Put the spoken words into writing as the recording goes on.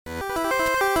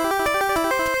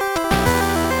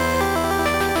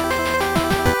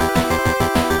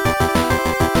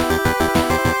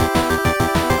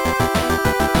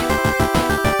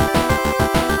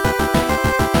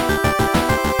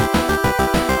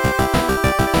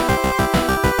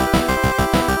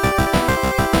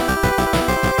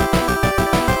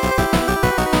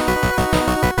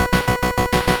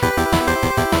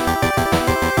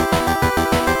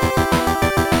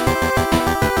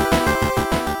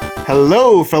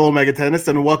Hello, fellow Megatenists,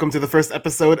 and welcome to the first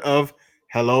episode of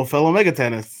Hello, fellow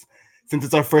Megatenists. Since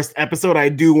it's our first episode, I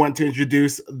do want to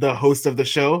introduce the host of the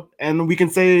show, and we can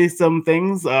say some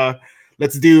things.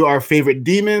 Let's do our favorite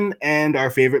demon and our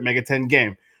favorite Megaten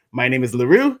game. My name is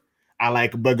LaRue. I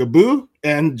like Bugaboo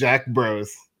and Jack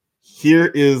Bros. Here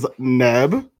is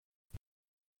Neb.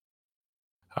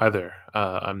 Hi there.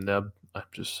 I'm Neb. I'm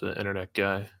just an internet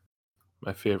guy.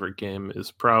 My favorite game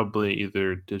is probably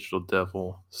either Digital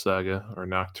Devil, Saga, or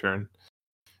Nocturne.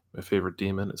 My favorite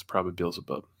demon is probably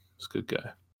Beelzebub. He's a good guy.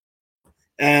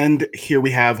 And here we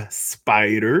have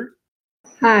Spider.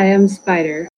 Hi, I'm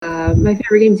Spider. My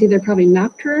favorite game is either probably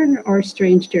Nocturne or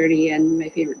Strange Journey, and my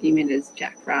favorite demon is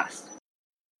Jack Frost.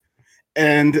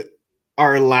 And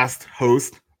our last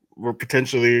host, or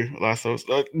potentially last host,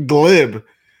 Glib.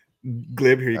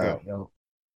 Glib, here you go.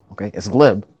 Okay, it's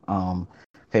Glib.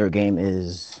 Favorite game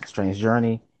is Strange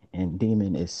Journey, and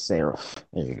demon is Seraph.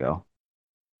 There you go.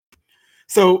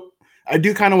 So I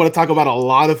do kind of want to talk about a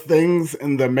lot of things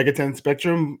in the Megaten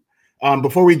spectrum.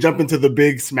 Before we jump into the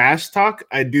big Smash talk,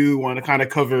 I do want to kind of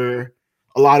cover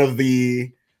a lot of the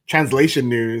translation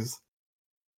news.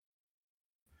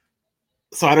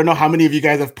 So I don't know how many of you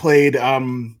guys have played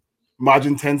Majin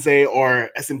Tensei or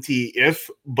SMT If,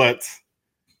 but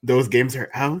those games are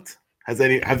out.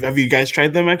 Have you guys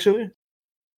tried them actually?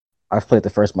 I've played the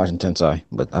first Majin Tensei,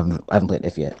 but I haven't played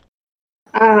If yet.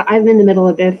 I'm in the middle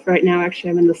of If right now.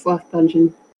 Actually, I'm in the Sloth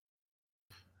Dungeon.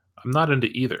 I'm not into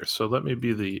either, so let me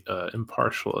be the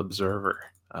impartial observer.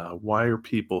 Why are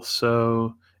people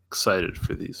so excited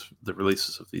for the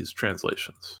releases of these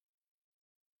translations?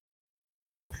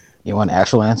 You want an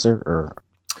actual answer, or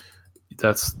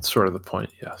That's sort of the point.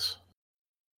 Yes,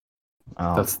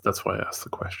 that's why I asked the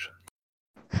question.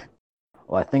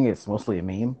 Well, I think it's mostly a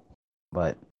meme,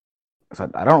 but so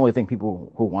I don't really think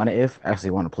people who want it If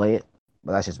actually want to play it.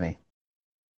 But that's just me.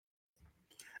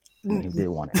 I mean, he did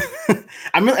want it.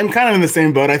 I'm kind of in the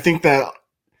same boat. I think that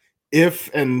If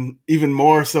and even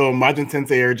more so Majin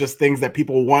Tensei are just things that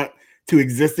people want to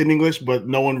exist in English, but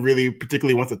no one really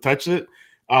particularly wants to touch it.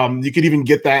 You could even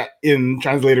get that in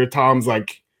translator Tom's,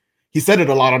 like, he said it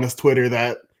a lot on his Twitter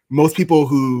that most people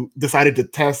who decided to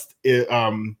test it,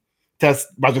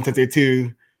 test Majin Tensei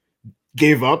 2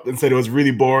 gave up and said it was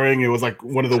really boring. It was like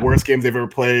one of the worst games they've ever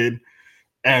played.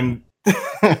 And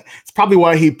it's probably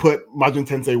why he put Majin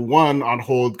Tensei 1 on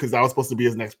hold, because that was supposed to be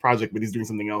his next project, but he's doing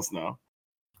something else now.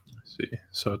 I see.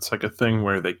 So it's like a thing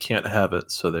where they can't have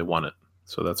it, so they want it.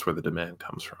 So that's where the demand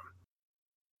comes from.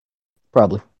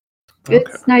 Probably.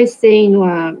 It's nice seeing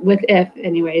with If,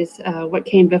 anyways, what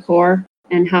came before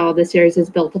and how the series is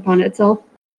built upon itself,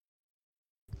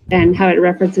 and how it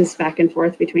references back and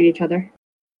forth between each other.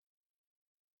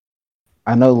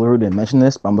 I know LaRue didn't mention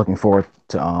this, but I'm looking forward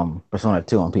to Persona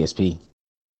 2 on PSP.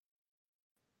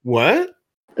 What?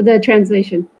 The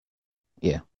translation.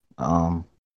 Yeah.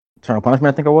 Eternal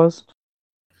Punishment, I think it was.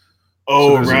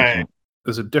 Oh, So right.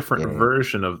 There's a different Yeah.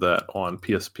 version of that on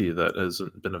PSP that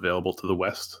hasn't been available to the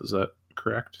West. Is that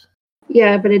correct?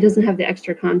 Yeah, but it doesn't have the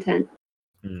extra content.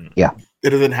 It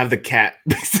doesn't have the cat,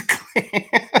 basically.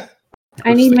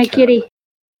 I need the my cat? kitty.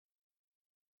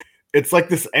 It's like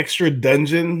this extra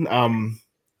dungeon.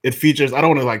 It features, I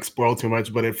don't want to like spoil too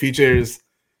much, but it features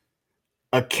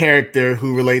a character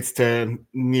who relates to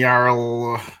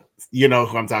Nyarl. You know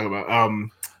who I'm talking about.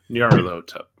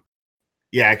 Nyarlathotep.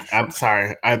 Yeah, I'm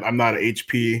sorry. I'm not an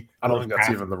HP. I don't think that's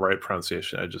even the right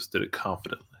pronunciation. I just did it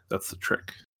confidently. That's the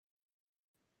trick.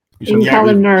 You can call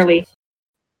him Gnarly.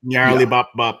 Gnarly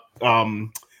Bop Bop.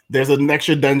 There's an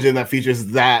extra dungeon that features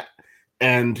that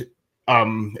and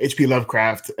HP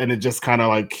Lovecraft, and it just kind of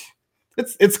like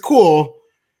it's cool.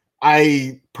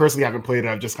 I personally haven't played it.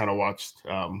 I've just kind of watched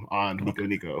on Nico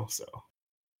Nico. So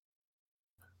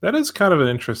That is kind of an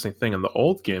interesting thing. In the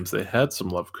old games, they had some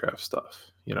Lovecraft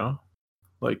stuff, you know?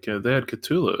 Like, they had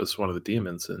Cthulhu as one of the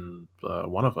demons in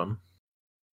one of them.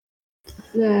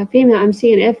 The female I'm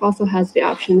seeing If also has the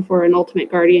option for an Ultimate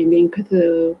Guardian being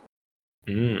Cthulhu.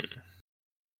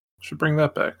 Should bring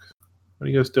that back. What are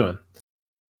you guys doing?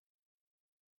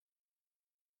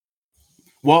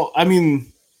 well, I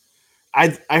mean,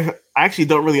 I actually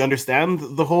don't really understand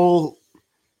the whole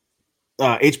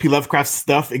HP Lovecraft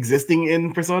stuff existing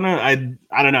in Persona. I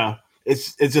don't know.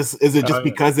 Is it just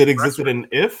because it existed in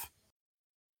If?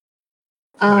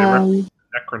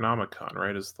 Necronomicon,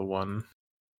 right, is the one.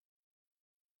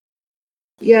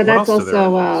 Yeah, that's else do they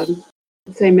also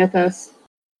the same mythos.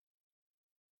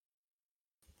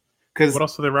 Because What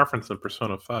else do they reference in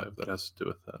Persona 5 that has to do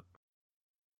with that?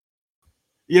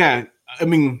 yeah, I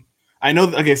mean, I know.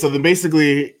 Okay, so then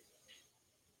basically,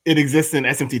 it exists in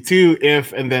SMT2,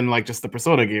 If, and then like just the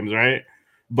Persona games, right?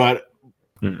 But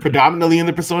predominantly in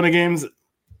the Persona games,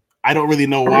 I don't really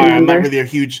know why. I'm not really a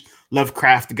huge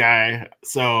Lovecraft guy,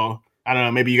 so I don't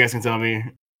know. Maybe you guys can tell me.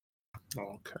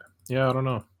 Okay. Yeah, I don't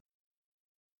know.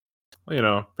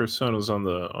 Well, Persona's on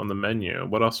the menu.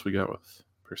 What else we got with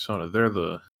Persona?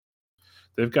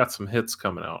 They've got some hits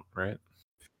coming out, right?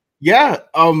 Yeah,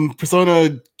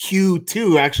 Persona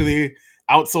Q2 actually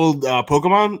outsold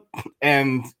Pokemon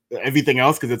and everything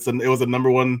else because it was a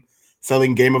 #1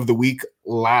 selling game of the week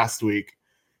last week.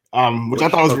 Which I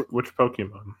thought was which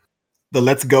Pokemon? The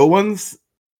Let's Go ones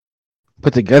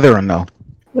put together or no?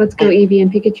 Let's Go Eevee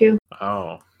and Pikachu.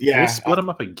 Oh, yeah, they split them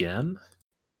up again.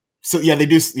 So yeah, they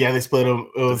do. Yeah, they split them.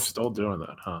 They're still doing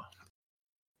that, huh?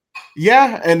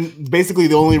 Yeah, and basically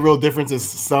the only real difference is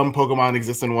some Pokemon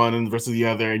exist in one versus the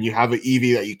other, and you have an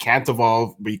Eevee that you can't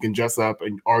evolve, but you can dress up,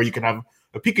 or you can have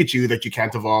a Pikachu that you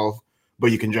can't evolve,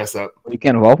 but you can dress up. You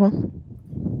can't evolve them?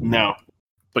 No.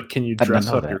 But can you dress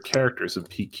up your characters in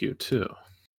PQ too?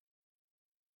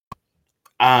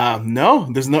 No,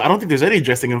 there's no. I don't think there's any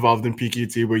dressing involved in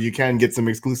PQ2, where you can get some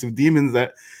exclusive demons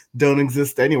that don't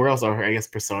exist anywhere else. Or I guess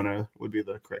Persona would be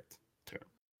the correct term.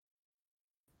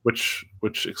 Which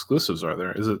exclusives are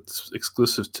there? Is it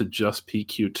exclusive to just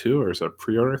PQ2, or is it a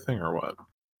pre-order thing, or what?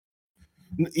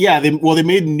 Yeah, they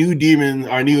made new demon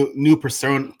or new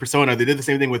persona. They did the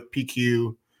same thing with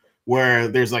PQ, where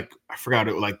there's like I forgot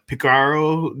it like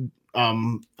Picaro,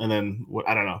 and then what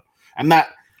I don't know. I'm not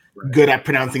good at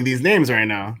pronouncing these names right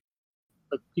now.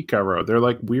 Like Picaro, they're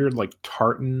like weird, like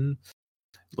tartan,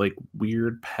 like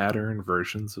weird pattern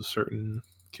versions of certain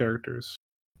characters.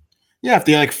 Yeah, if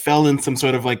they like fell in some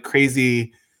sort of like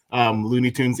crazy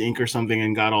Looney Tunes ink or something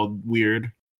and got all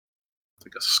weird.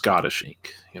 Like a Scottish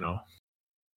ink,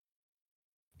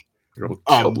 Real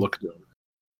chill look to them.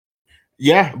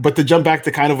 Yeah, but to jump back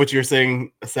to kind of what you were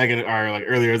saying a second or like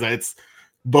earlier, is that it's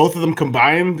both of them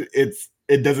combined. It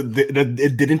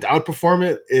didn't outperform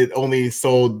it. It only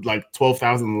sold like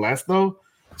 12,000 less though,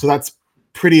 so that's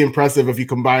pretty impressive. If you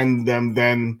combine them,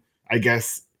 then I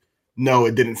guess no,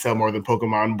 it didn't sell more than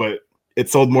Pokemon, but it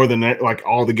sold more than like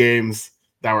all the games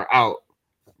that were out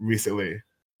recently.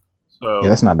 So yeah,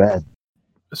 that's not bad.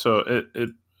 So it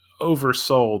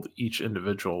oversold each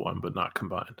individual one, but not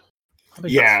combined. I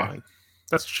think Yeah, that's fine.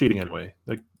 That's cheating anyway.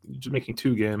 Like just making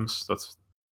 2 games,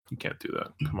 you can't do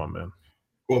that. Come on, man.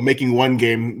 Well, making one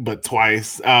game but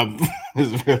twice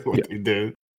is really what you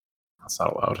did. That's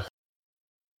not allowed.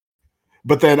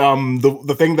 But then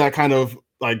the thing that kind of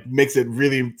like makes it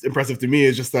really impressive to me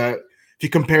is just that if you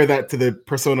compare that to the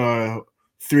Persona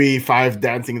 3-5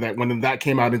 dancing, that when that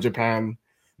came out in Japan,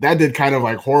 that did kind of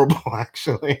like horrible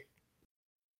actually.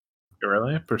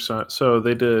 Really? Persona. So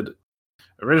they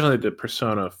originally did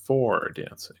Persona 4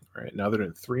 dancing, right? Now they're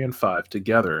doing 3 and 5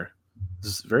 together.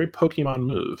 This is a very Pokemon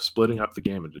move, splitting up the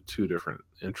game into 2 different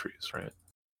entries, right?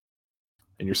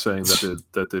 And you're saying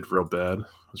that did real bad? It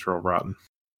was real rotten.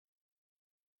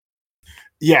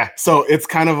 Yeah, so it's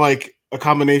kind of like a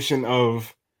combination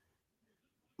of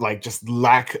like just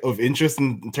lack of interest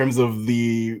in terms of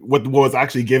what was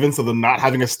actually given. So the not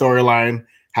having a storyline,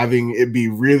 having it be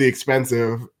really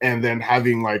expensive, and then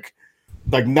having like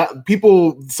not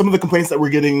people. Some of the complaints that we're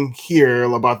getting here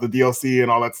about the DLC and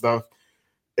all that stuff,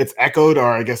 it's echoed,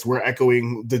 or I guess we're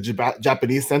echoing the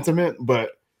Japanese sentiment.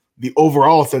 But the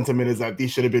overall sentiment is that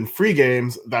these should have been free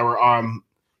games that were on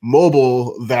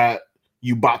mobile that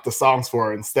you bought the songs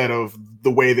for, instead of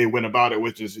the way they went about it,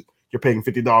 which is you're paying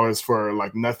 $50 for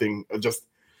like nothing, just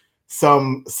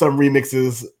some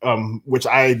remixes, which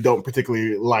I don't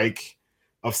particularly like,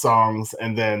 of songs,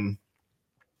 and then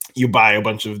you buy a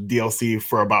bunch of DLC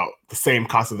for about the same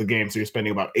cost of the game. So you're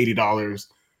spending about $80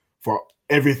 for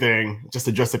everything just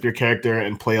to dress up your character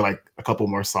and play like a couple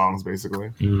more songs, basically.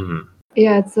 Mm-hmm.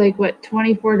 Yeah, it's like what,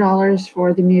 $24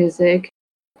 for the music,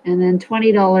 and then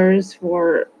 $20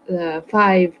 for the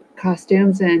 5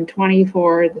 costumes, and 20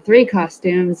 for the 3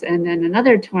 costumes, and then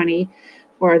another 20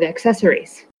 for the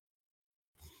accessories.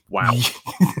 Wow.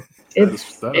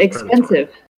 It's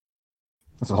expensive.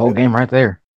 That's a whole game right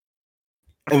there.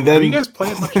 And then have you guys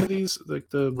played much of these, like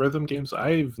the rhythm games?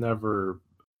 I've never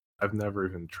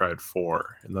even tried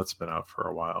 4, and that's been out for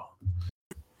a while.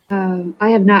 I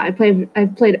have not.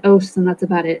 I've played OS, and that's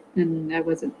about it. And I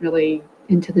wasn't really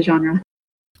into the genre.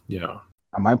 Yeah.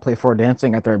 I might play 4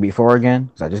 dancing after I beat 4 again,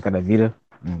 because I just got a Vita,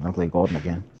 and I'll play Golden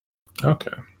again.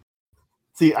 Okay.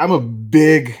 See, I'm a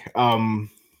big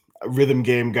rhythm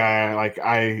game guy. Like,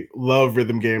 I love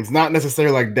rhythm games, not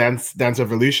necessarily like Dance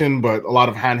Revolution, but a lot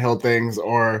of handheld things,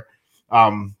 or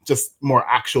just more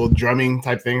actual drumming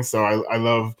type things. So I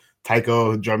love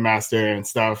Taiko, Drum Master, and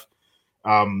stuff.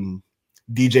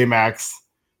 DJ Max.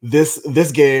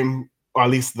 This game, or at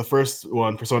least the first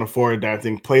one, Persona 4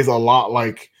 Dancing, plays a lot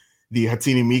like the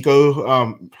Hatsune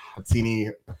Miku.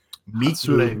 Hatsune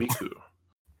Miku.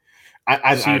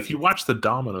 I if you watch the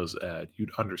Domino's ad,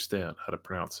 you'd understand how to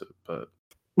pronounce it, but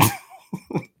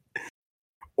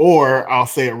or I'll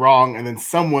say it wrong, and then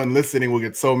someone listening will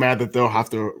get so mad that they'll have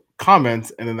to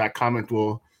comment, and then that comment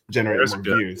will generate more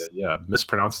views. Yeah,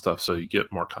 mispronounce stuff so you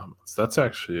get more comments. That's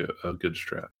actually a good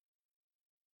strat.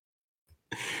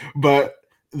 But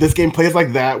this game plays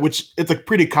like that, which it's a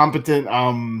pretty competent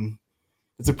rhythm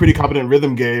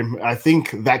game. I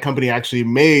think that company actually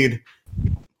made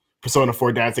Persona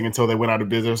 4 Dancing until they went out of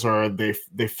business, or they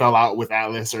fell out with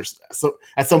Atlus, or so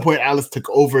at some point Atlus took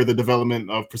over the development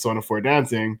of Persona 4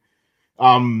 Dancing.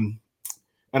 And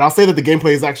I'll say that the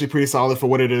gameplay is actually pretty solid for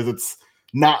what it is. It's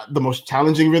not the most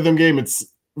challenging rhythm game. It's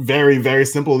very, very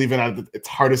simple. Even at its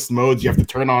hardest modes, you have to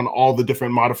turn on all the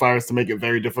different modifiers to make it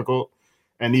very difficult.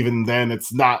 And even then,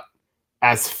 it's not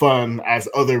as fun as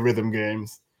other rhythm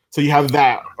games. So you have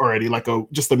that already, like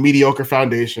just a mediocre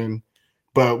foundation.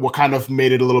 But what kind of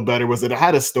made it a little better was that it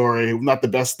had a story, not the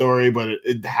best story, but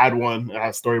it had one. It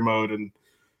had story mode, and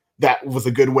that was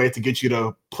a good way to get you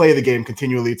to play the game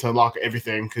continually to unlock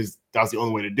everything, because that was the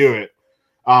only way to do it.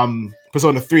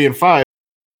 Persona 3 and 5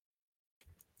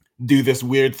 do this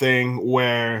weird thing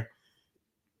where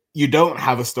you don't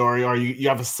have a story, or you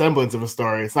have a semblance of a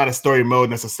story. It's not a story mode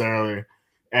necessarily.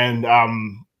 And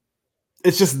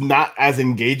it's just not as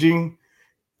engaging.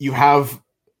 You have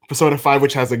Persona 5,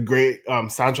 which has a great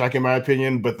soundtrack in my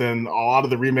opinion, but then a lot of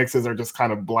the remixes are just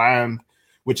kind of bland,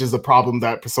 which is a problem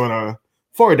that Persona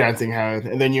 4 Dancing had.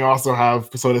 And then you also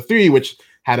have Persona 3, which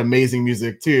had amazing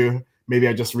music too. Maybe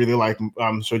I just really like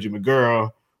Shoji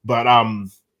Meguro, but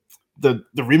the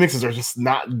remixes are just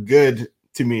not good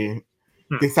to me.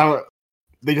 They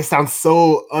just sound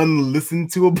so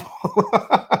unlistened to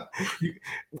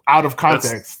out of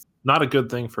context. That's not a good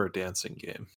thing for a dancing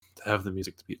game, to have the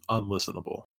music to be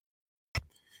unlistenable.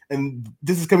 And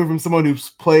this is coming from someone who's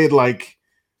played like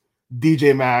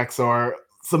DJ Max or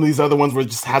some of these other ones where it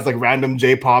just has like random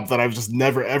J-pop that I've just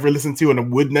never ever listened to and I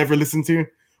would never listen to,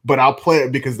 but I'll play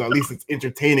it because at least it's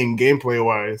entertaining gameplay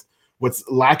wise. What's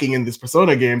lacking in this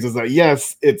Persona games is that,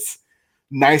 yes, it's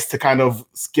nice to kind of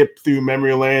skip through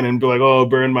memory lane and be like, oh,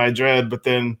 burn my dread, but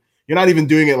then you're not even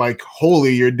doing it like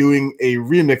wholly. You're doing a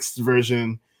remixed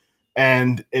version,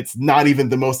 and it's not even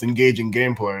the most engaging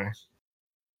gameplay.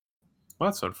 Well,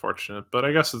 that's unfortunate, but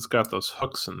I guess it's got those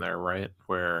hooks in there, right?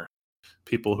 Where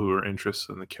people who are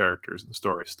interested in the characters and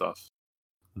story stuff,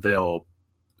 they'll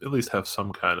at least have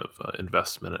some kind of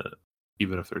investment in it,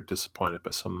 even if they're disappointed by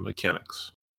some of the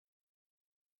mechanics.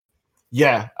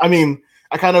 Yeah, I mean,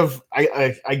 I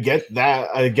get that.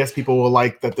 I guess people will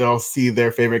like that they'll see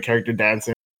their favorite character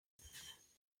dancing.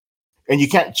 And you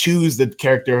can't choose the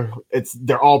character.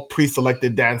 They're all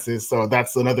pre-selected dances, so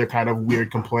that's another kind of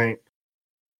weird complaint.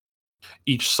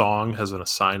 Each song has an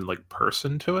assigned like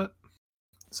person to it.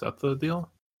 Is that the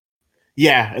deal?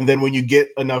 Yeah, and then when you get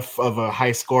enough of a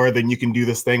high score, then you can do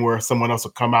this thing where someone else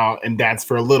will come out and dance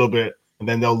for a little bit, and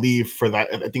then they'll leave for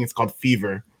that. I think it's called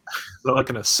Fever. Is that like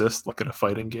an assist, like in a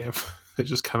fighting game? They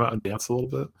just come out and dance a little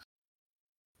bit.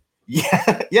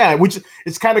 Yeah, which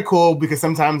it's kind of cool because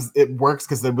sometimes it works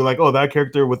because they'll be like, oh, that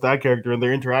character with that character, and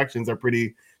their interactions are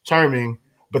pretty charming.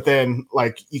 But then,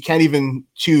 like, you can't even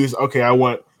choose, okay, I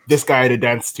want this guy to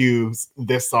dance to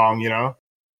this song, you know?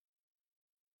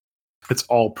 It's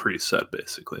all preset,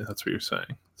 basically. That's what you're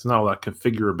saying. It's not all that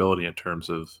configurability in terms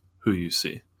of who you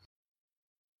see.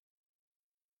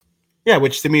 Yeah,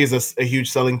 which to me is a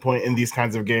huge selling point in these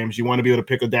kinds of games. You want to be able to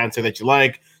pick a dancer that you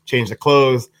like, change the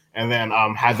clothes, and then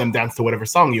have them dance to whatever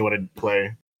song you want to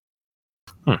play.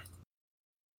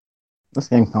 This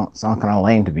game sounds kind of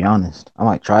lame, to be honest. I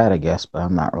might try it, I guess, but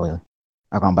I'm not really.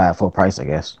 I'm going to buy it full price, I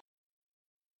guess.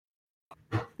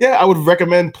 Yeah, I would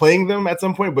recommend playing them at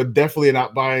some point, but definitely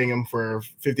not buying them for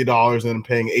 $50 and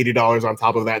paying $80 on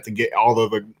top of that to get all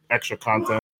of the extra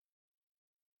content.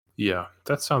 Yeah,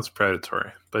 that sounds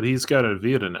predatory. But he's got a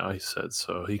Vita now, he said,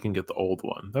 so he can get the old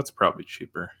one. That's probably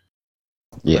cheaper.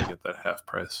 Yeah. Get that half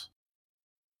price.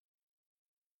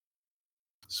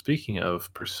 Speaking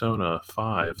of Persona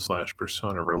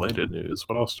 5/Persona related news,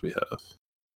 what else do we have?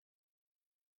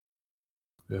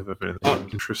 Do we have anything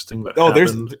interesting that happened?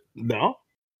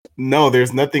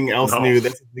 There's nothing else new.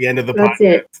 This is the end of the podcast. That's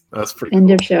it. That's pretty End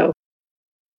cool. of show.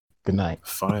 Good night.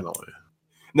 Finally.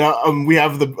 Now, we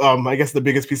have I guess the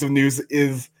biggest piece of news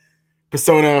is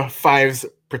Persona 5's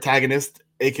protagonist,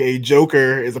 aka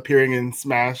Joker, is appearing in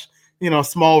Smash. You know,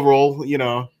 small role, you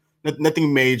know,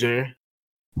 Nothing major.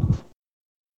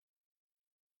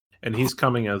 And he's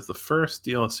coming as the first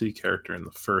DLC character in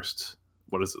the first,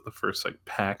 what is it, the first like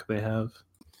pack they have?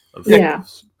 Of Yeah.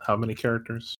 How many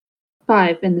characters?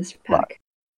 5 in this pack.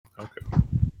 Okay.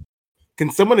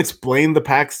 Can someone explain the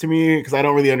packs to me? Because I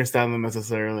don't really understand them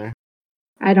necessarily.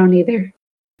 I don't either.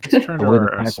 Let's turn to The way the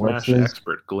our pack Smash works is-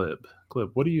 expert, Glib.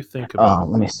 Glib, what do you think about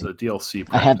let me see. the DLC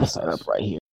I have the practices? setup right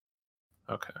here.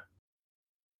 Okay.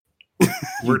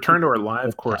 Return to our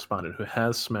live correspondent who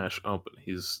has Smash open.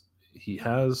 He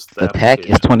has The the pack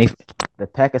is application. The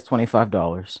pack is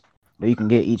 $25, but you can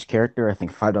get each character. I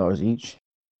think $5 each,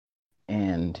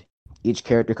 and each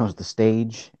character comes with the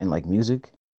stage and like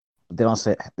music. They don't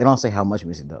say how much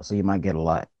music though, so you might get a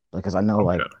lot. Because I know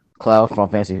like Okay. Cloud from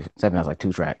Final Fantasy 7 has like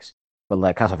 2 tracks, but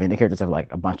like Castlevania characters have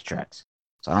like a bunch of tracks.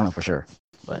 So I don't know for sure.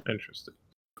 But Interesting.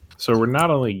 So we're not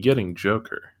only getting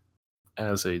Joker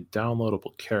as a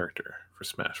downloadable character for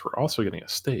Smash, we're also getting a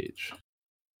stage.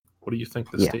 What do you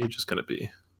think the Yeah. stage is going to be?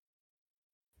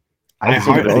 I Is it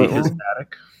hardly- going to be Velvet his Room?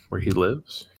 attic where he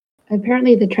lives?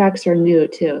 Apparently the tracks are new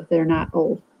too. They're not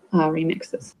old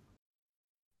remixes.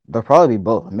 There'll probably be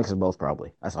both, a mix of both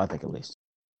probably. That's what I think at least.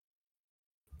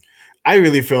 I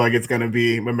really feel like it's gonna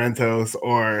be Mementos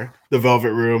or the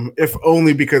Velvet Room, if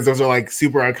only because those are like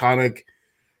super iconic.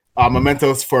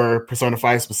 Mementos for Persona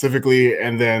 5 specifically,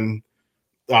 and then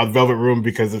Velvet Room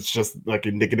because it's just like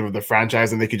indicative of the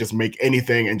franchise, and they could just make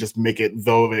anything and just make it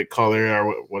velvet color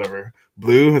or whatever.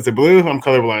 Blue? Is it blue? I'm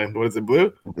colorblind. What is it?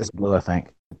 Blue? It's blue, I think.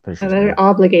 Pretty sure So it's blue. they're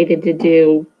obligated to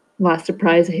do Last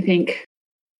Surprise, I think.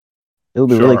 It would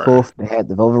be really Sure. cool if they had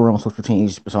the Velvet Room switch between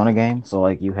each Persona game. So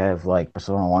like you have like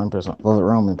Persona 1 Velvet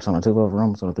Room and Persona 2 Velvet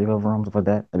Room, Persona 3 Velvet Room, stuff like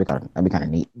that. That'd be kind of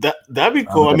neat. That'd be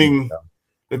cool. I mean,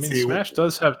 let's see. Smash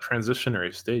does have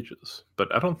transitionary stages,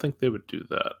 but I don't think they would do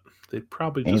that. They'd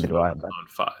probably Neither just do I, focus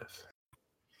but- on 5.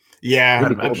 Yeah,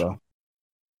 It'd be I'd cool imagine. though.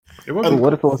 It So wasn't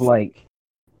what if it was like,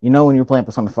 you know, when you're playing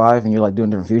Persona 5 and you're like doing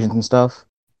different fusions and stuff,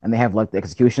 and they have like the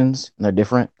executions and they're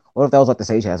different? What if that was like the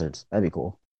stage hazards? That'd be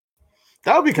cool.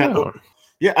 that would be kind of.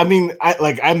 Yeah, I mean,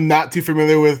 I'm not too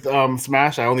familiar with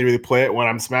Smash. I only really play it when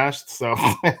I'm smashed. So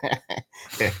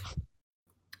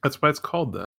That's why it's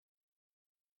called that.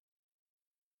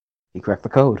 You cracked the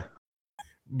code.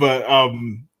 But okay,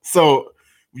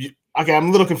 I'm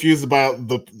a little confused about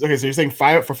the. Okay, so you're saying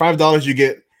for $5 you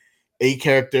get a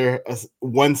character,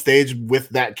 one stage with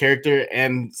that character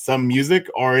and some music,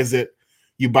 or is it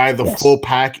you buy the Yes. full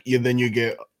pack and then you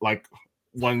get like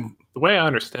one? The way I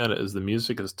understand it is the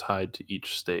music is tied to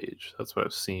each stage. That's what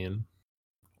I've seen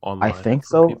online. I think from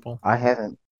so. People. I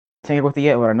haven't tinkered with it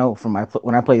yet, but I know from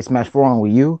when I played Smash 4 on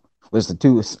Wii U, which the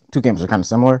two games are kind of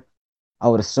similar. I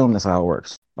would assume that's how it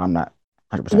works, but I'm not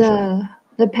 100% sure.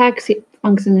 The pack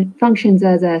functions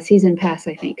as a season pass,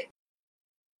 I think.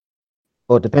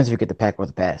 Well, it depends if you get the pack or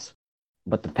the pass.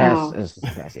 But the pass Oh. is the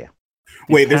pass, yeah.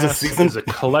 Wait, there's a Pass season? is a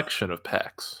collection of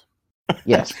packs.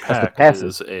 Yes, Each that's the pack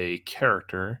passes. is a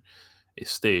character, a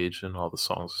stage, and all the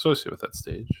songs associated with that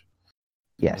stage.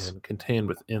 Yes. And contained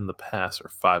within the pass are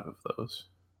 5 of those.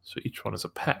 So each one is a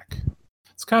pack.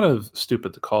 It's kind of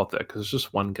stupid to call it that because it's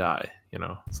just one guy. You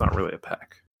know, it's not really a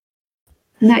pack.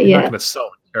 Not You're not yet. going to sell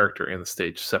a character and the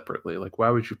stage separately. Like, why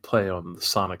would you play on the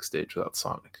Sonic stage without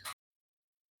Sonic?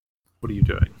 What are you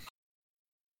doing?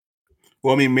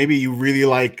 Well, I mean, maybe you really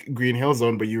like Green Hill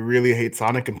Zone, but you really hate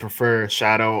Sonic and prefer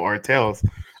Shadow or Tails.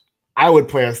 I would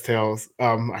play as Tails.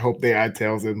 I hope they add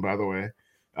Tails in, by the way.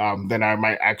 Then I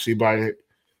might actually buy it.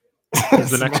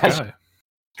 He's the next Smash. guy.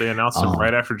 They announced him Oh.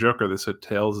 right after Joker. They said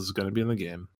Tails is going to be in the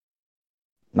game.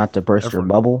 Not to burst your Ever.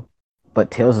 bubble, but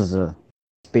Tails is a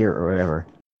spirit or whatever.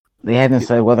 They haven't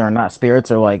said whether or not spirits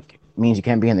are like means you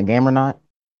can't be in the game or not.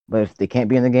 But if they can't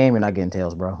be in the game, you're not getting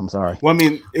Tails, bro. I'm sorry. Well, I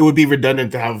mean, it would be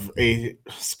redundant to have a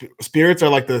spirits are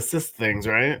like the assist things,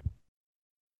 right?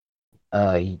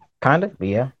 Kind of, but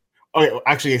yeah. Okay,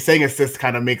 actually, saying assist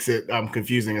kind of makes it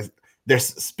confusing. Their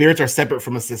spirits are separate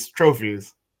from assist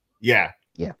trophies. Yeah.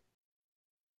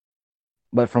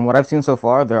 But from what I've seen so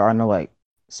far, there are no like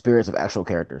spirits of actual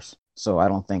characters. So I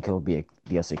don't think he'll be a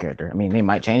DLC character. I mean, they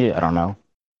might change it. I don't know.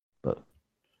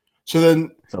 So then,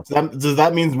 So does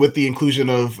that mean with the inclusion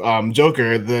of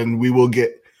Joker, then we will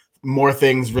get more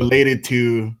things related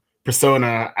to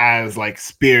Persona as like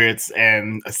spirits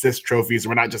and assist trophies?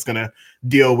 We're not just gonna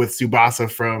deal with Tsubasa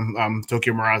from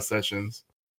Tokyo Mirage Sessions.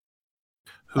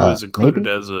 Who is included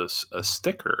maybe? as a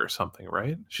sticker or something,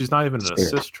 right? She's not even an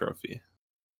Spirit. assist trophy.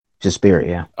 just spirit,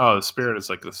 yeah. Oh, the spirit is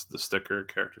like the sticker,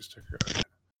 character sticker. Okay.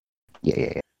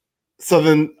 Yeah. So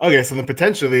then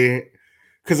potentially,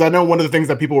 because I know one of the things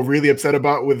that people were really upset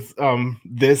about with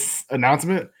this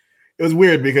announcement, it was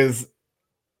weird because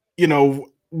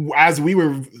as we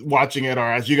were watching it,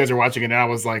 or as you guys are watching it, and I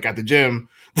was like at the gym,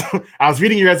 I was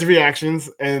reading your guys' reactions,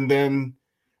 and then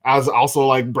I was also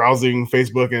like browsing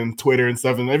Facebook and Twitter and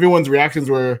stuff, and everyone's reactions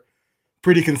were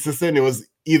pretty consistent. It was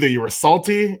either you were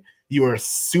salty, you were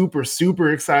super,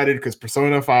 super excited because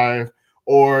Persona 5,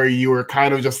 or you were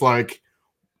kind of just like,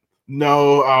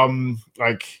 no,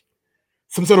 like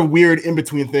some sort of weird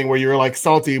in-between thing where you were like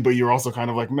salty, but you're also kind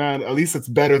of like, man, at least it's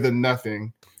better than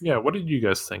nothing. Yeah, what did you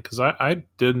guys think? Because I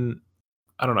don't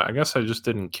know, I guess I just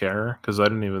didn't care because I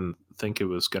didn't even think it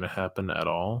was going to happen at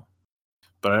all.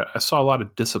 But I saw a lot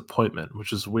of disappointment,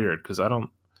 which is weird because I don't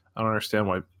understand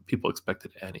why people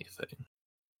expected anything.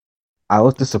 I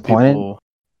was disappointed,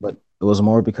 but it was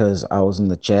more because I was in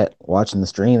the chat watching the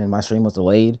stream and my stream was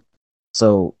delayed.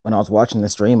 So when I was watching the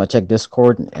stream, I checked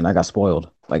Discord and I got spoiled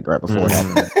like right before it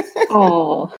happened.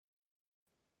 Oh,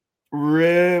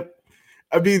 Rip.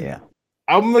 I mean, Yeah.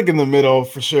 I'm like in the middle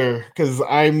for sure because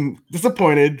I'm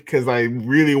disappointed because I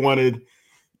really wanted.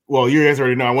 Well, you guys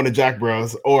already know I wanted Jack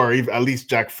Bros or even at least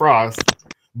Jack Frost,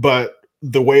 but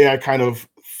the way I kind of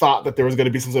thought that there was going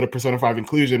to be some sort of Persona 5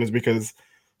 inclusion is because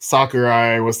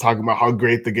Sakurai was talking about how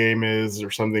great the game is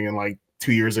or something in like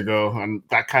 2 years ago, and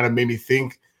that kind of made me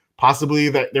think possibly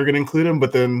that they're going to include him.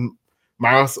 But then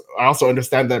I also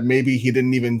understand that maybe he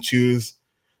didn't even choose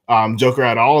Joker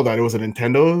at all; that it was a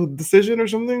Nintendo decision or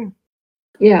something.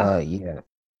 yeah. Yeah.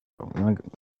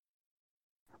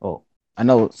 Oh, I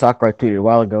know Sakurai tweeted a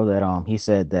while ago that he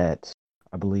said that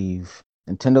I believe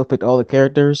Nintendo picked all the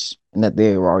characters and that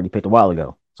they were already picked a while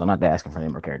ago. So I'm not asking for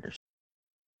any more characters.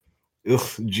 Ugh,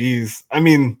 geez. I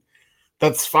mean,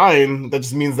 that's fine. That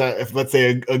just means that if, let's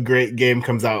say, a great game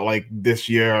comes out like this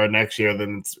year or next year,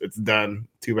 then it's done.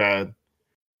 Too bad.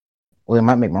 Well, they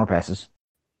might make more passes.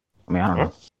 I mean, I don't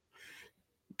know.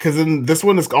 Because then this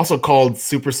one is also called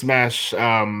Super Smash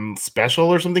Special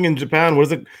or something in Japan. What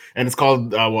is it? And it's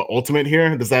called Ultimate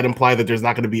here. Does that imply that there's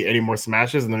not going to be any more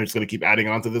Smashes and they're just going to keep adding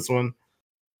on to this one?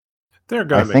 They're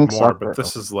going to make more, but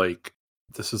this is like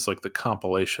the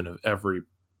compilation of every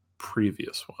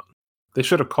previous one. They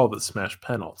should have called it Smash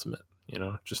Penultimate,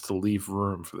 just to leave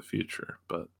room for the future.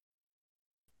 But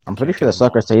I'm pretty sure the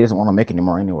Sakurai said he doesn't want to make any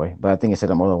more anyway. But I think he said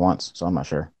it more than once, so I'm not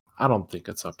sure. I don't think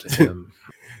it's up to him.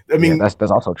 I mean, that's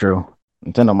also true.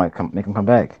 Nintendo might make him come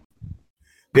back.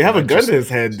 They have a gun to his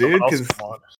head, dude. Because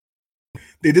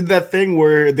they did that thing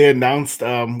where they announced,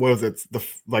 what was it,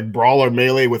 the Brawl or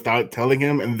Melee without telling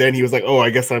him, and then he was like, "Oh, I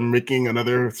guess I'm making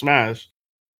another Smash."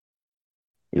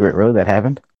 Really, that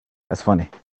happened? That's funny.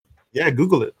 Yeah,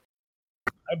 Google it.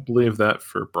 I believe that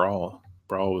for Brawl.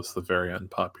 Brawl was the very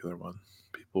unpopular one.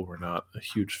 People were not a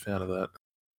huge fan of that.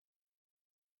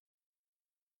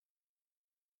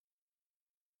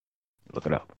 Look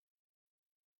it up.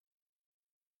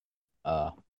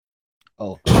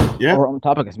 Yeah. Or on the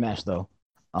topic of Smash though.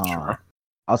 Sure.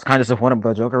 I was kind of disappointed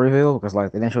by the Joker reveal because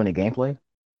like they didn't show any gameplay.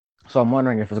 So I'm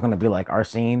wondering if it's going to be like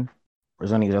Arsene or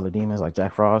is any of the other demons like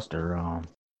Jack Frost or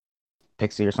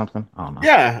Pixie or something. I don't know.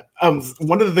 Yeah.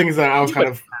 One of the things that I was kind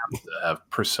of have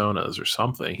personas or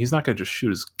something. He's not going to just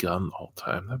shoot his gun the whole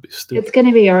time. That'd be stupid. It's going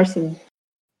to be Arsene.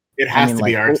 It has to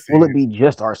be Arsene. Will it be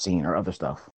just Arsene or other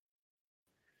stuff?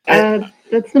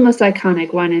 That's the most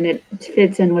iconic one, and it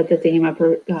fits in with the theme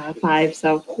of 5,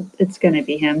 so it's going to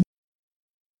be him.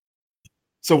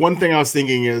 So one thing I was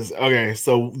thinking is, okay,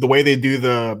 so the way they do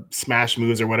the Smash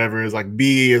moves or whatever is like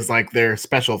B is like their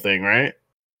special thing, right?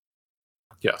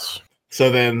 Yes.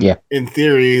 So then, in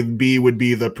theory, B would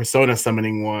be the Persona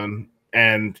summoning one,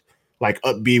 and like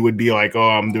up B would be like,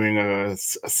 oh, I'm doing a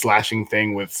slashing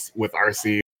thing with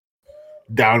RC.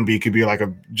 Down B could be like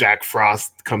a Jack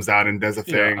Frost comes out and does a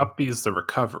thing. Up B is the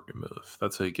recovery move.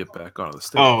 That's how you get back onto the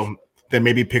stage. Oh, then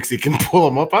maybe Pixie can pull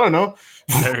him up. I don't know.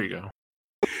 There you go.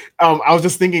 I was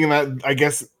just thinking that I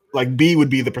guess like B would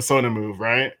be the Persona move,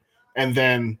 right? And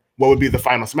then what would be the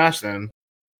final Smash then?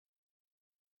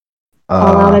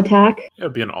 All-out attack? It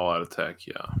would be an all-out attack,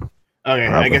 yeah. Okay,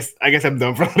 probably. I guess I'm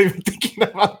done for not even thinking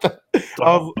about that. The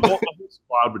whole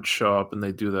squad would show up and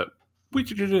they do that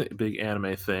big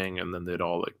anime thing, and then they'd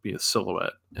all like be a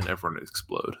silhouette and everyone would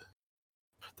explode.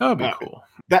 That would be cool.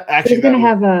 That actually he's going to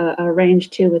have a range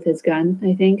too with his gun,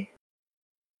 I think.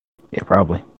 Yeah,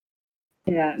 probably.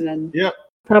 Yeah, and then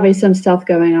probably some stealth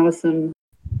going on with some,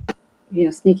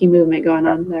 sneaky movement going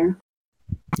on there.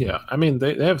 Yeah, I mean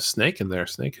they have Snake in there.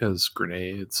 Snake has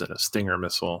grenades and a Stinger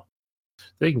missile.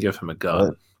 They can give him a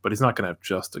gun, but he's not going to have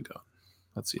just a gun.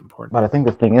 That's the important. But I think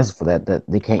the thing is for that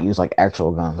they can't use like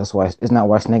actual guns. That's why isn't that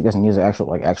why Snake doesn't use actual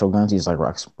guns? He uses like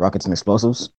rockets and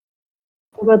explosives.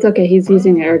 Well, that's okay. He's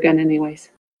using the air gun anyways.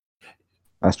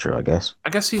 That's true, I guess. I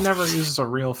guess he never uses a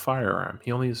real firearm.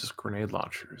 He only uses grenade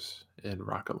launchers and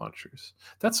rocket launchers.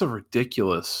 That's a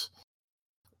ridiculous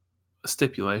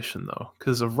stipulation, though,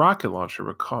 because a rocket launcher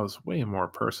would cause way more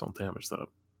personal damage than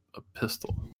a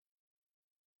pistol.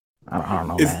 I don't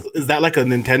know, man. Is that like a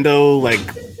Nintendo like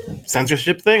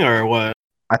censorship thing or what?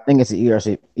 I think it's an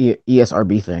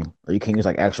ESRB thing, or you can use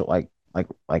like actual like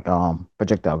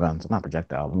projectile guns. Not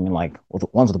projectile. I mean like with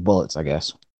ones with bullets, I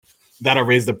guess. That'll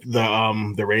raise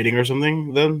the rating or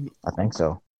something then? I think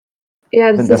so.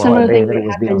 Yeah, it's a that's why similar they thing said it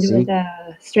that was happened DLC.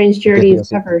 with Strange Journeys Because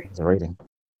cover. it's a rating.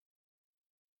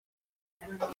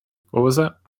 What was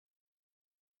that?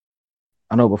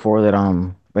 I know before that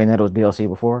Bayonetta was DLC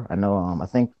before. I know I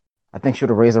think she would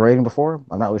have raised the rating before.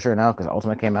 I'm not really sure now because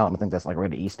Ultimate came out and I think that's like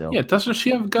rated E still. Yeah, doesn't she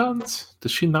have guns?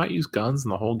 Does she not use guns in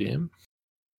the whole game?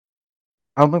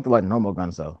 I don't think they're like normal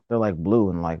guns though. They're like blue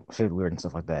and like shaped weird and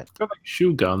stuff like that. They're like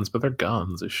shoe guns, but they're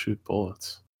guns. They shoot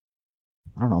bullets.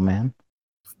 I don't know, man.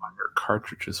 Fire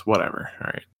cartridges, whatever.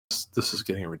 All right, this is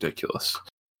getting ridiculous.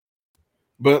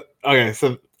 But okay,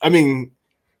 so I mean,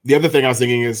 the other thing I was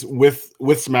thinking is with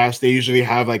Smash, they usually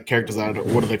have like characters that are,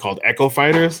 what are they called? Echo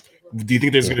fighters. Do you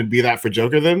think there's going to be that for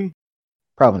Joker then?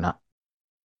 Probably not.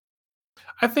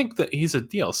 I think that he's a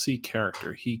DLC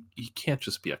character. He can't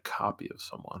just be a copy of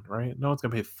someone, right? No one's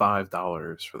gonna pay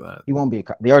 $5 for that. He won't be.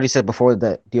 They already said before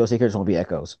that DLC characters won't be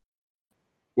echoes.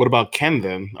 What about Ken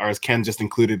then? Or is Ken just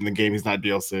included in the game? He's not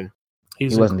DLC.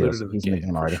 He's He wasn't included DLC. in the He's in the game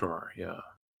game for already. sure. Yeah,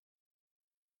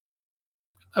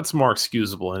 that's more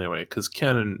excusable anyway, because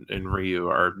Ken and Ryu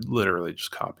are literally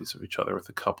just copies of each other with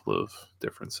a couple of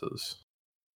differences.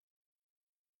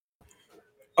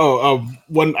 One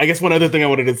other thing I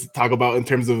wanted to talk about in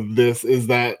terms of this is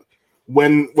that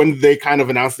when they kind of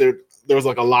announced it, there was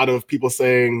like a lot of people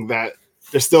saying that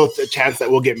there's still a chance that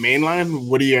we'll get mainline.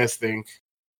 What do you guys think?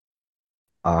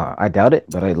 I doubt it,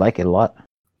 but I like it a lot.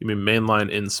 You mean mainline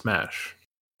in Smash?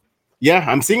 Yeah,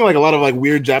 I'm seeing like a lot of like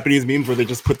weird Japanese memes where they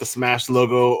just put the Smash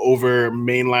logo over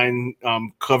mainline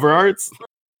cover arts.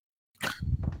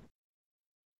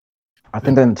 I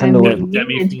think that Nintendo And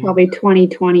it's probably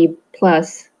 2020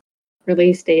 plus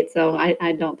release date, so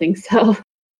I don't think so.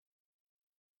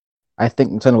 I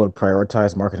think Nintendo would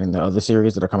prioritize marketing the other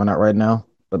series that are coming out right now,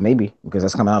 but maybe because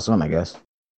that's coming out soon, I guess.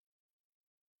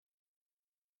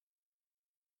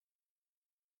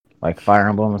 Like Fire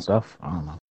Emblem and stuff. I don't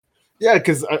know. Yeah,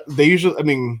 because they usually, I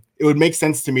mean, it would make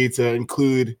sense to me to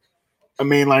include a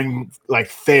mainline like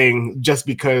thing just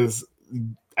because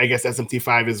I guess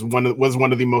SMT5 was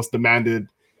one of the most demanded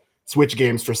Switch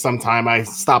games for some time. I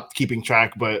stopped keeping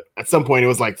track, but at some point it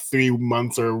was like 3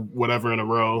 months or whatever in a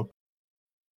row.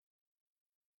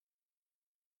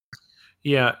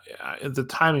 Yeah, the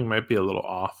timing might be a little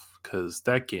off because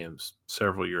that game's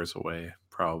several years away,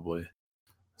 probably.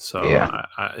 So Yeah.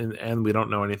 and we don't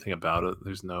know anything about it.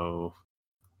 There's no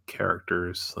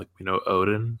characters. Like we know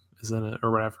Odin is in it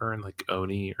or whatever, and like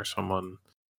Oni or someone.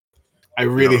 I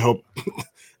really hope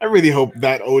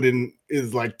that Odin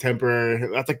is like temporary.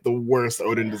 That's like the worst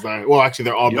Odin design. Well, actually,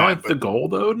 they're all You bad. like the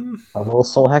gold Odin? Well,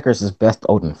 Soul Hackers is best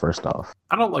Odin first off.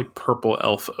 I don't like purple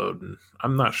elf Odin.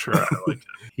 I'm not sure I like it.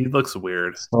 He looks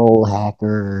weird. Soul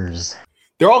Hackers.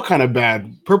 They're all kind of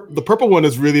bad. The purple one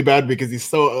is really bad because he's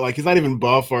so like he's not even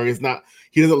buff or he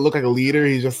doesn't look like a leader.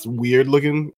 He's just weird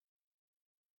looking.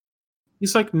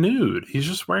 He's like nude. He's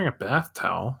just wearing a bath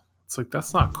towel. It's like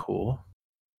that's not cool.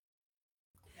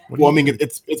 Well, I mean,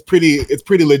 it's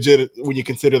pretty legit when you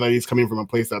consider that he's coming from a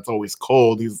place that's always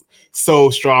cold. He's so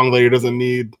strong that he doesn't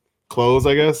need clothes,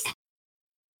 I guess.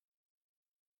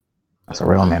 That's a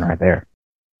real man right there.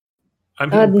 I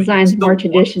mean, Design's more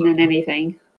tradition than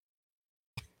anything.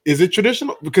 Is it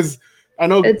traditional? Because I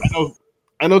know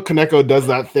Kaneko does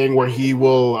that thing where he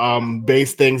will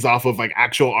base things off of like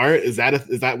actual art. Is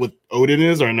that what Odin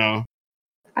is or no?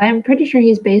 I'm pretty sure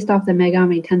he's based off the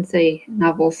Megami Tensei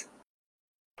novels.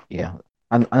 Yeah,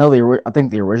 I know I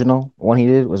think the original one he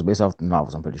did was based off the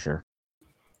novels. I'm pretty sure.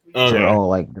 Okay. So they're all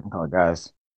like different colored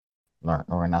guys. No,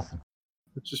 nothing.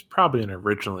 Which is probably an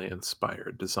originally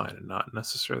inspired design and not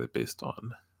necessarily based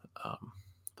on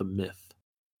the myth.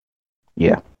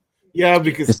 Yeah,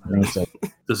 because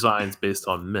Designs based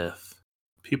on myth.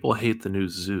 People hate the new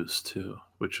Zeus too,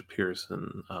 which appears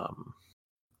in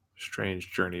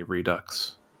Strange Journey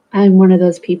Redux. I'm one of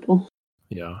those people.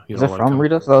 Yeah, is that from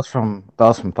Redux? That was from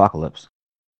Apocalypse.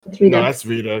 It's Redux. No, that's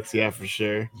Redux. Yeah, for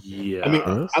sure. Yeah, I mean,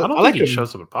 I don't like think he him.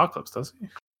 shows up in Apocalypse, does he?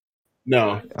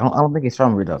 No, I don't think he's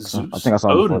from Redux. Zeus? I think I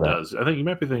saw him Odin before that. does. I think you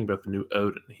might be thinking about the new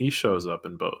Odin. He shows up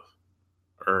in both,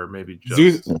 or maybe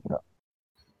just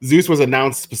Zeus was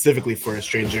announced specifically for a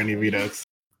Strange Journey Redux.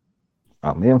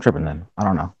 Oh, maybe I'm tripping then. I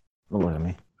don't know. Don't look at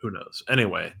me. Who knows?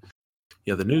 Anyway,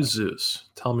 yeah, the new Zeus.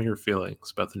 Tell me your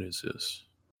feelings about the new Zeus.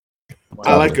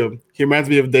 I like him. He reminds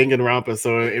me of Danganronpa,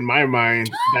 so in my mind,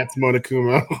 that's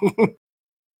Monokuma.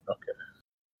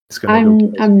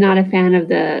 I'm not a fan of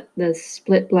the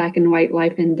split black and white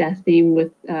life and death theme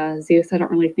with Zeus. I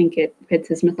don't really think it fits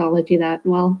his mythology that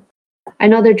well. I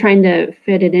know they're trying to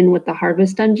fit it in with the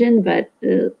Harvest Dungeon, but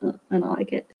I don't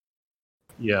like it.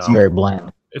 Yeah, It's very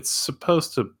bland. it's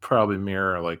supposed to probably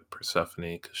mirror like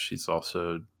Persephone because she's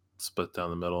also split down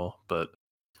the middle, but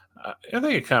I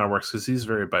think it kind of works because he's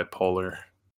very bipolar.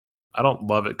 I don't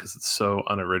love it because it's so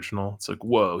unoriginal. It's like,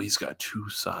 whoa, he's got two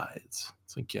sides.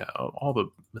 It's like, yeah, all the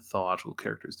mythological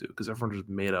characters do because everyone just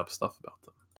made up stuff about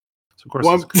them. So, of course,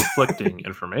 it's conflicting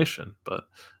information, but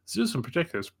Zeus in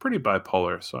particular is pretty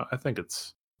bipolar. So I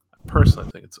personally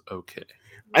think it's okay.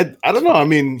 I don't know. I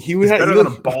mean, he It's better than a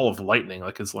ball of lightning,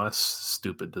 like his last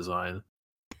stupid design.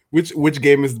 Which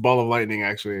game is the Ball of Lightning,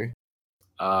 actually?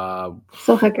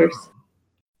 Soul Hackers.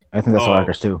 I think that's Soul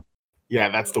Hackers too. Yeah,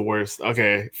 that's the worst.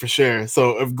 Okay, for sure.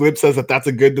 So if Glib says that that's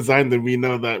a good design, then we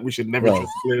know that we should never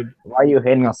trust Glib. Why are you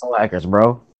hating on Soul Hackers,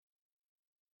 bro?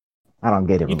 I don't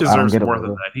get it. He deserves more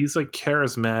than that. He's like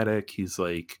charismatic. He's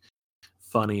like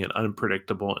funny and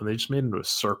unpredictable, and they just made him into a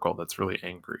circle that's really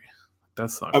angry.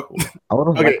 That's not cool. I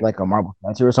would have liked like a marble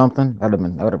statue or something. That would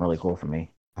have been really cool for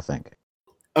me, I think.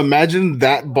 Imagine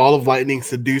that Ball of Lightning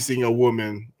seducing a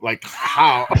woman. Like,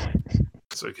 how?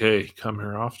 It's like, hey, come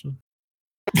here often.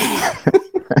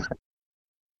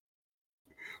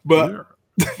 But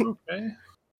okay.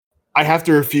 I have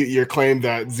to refute your claim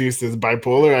that Zeus is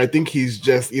bipolar. I think he's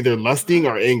just either lusting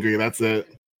or angry. That's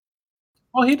it.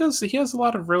 Well, he has a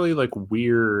lot of really like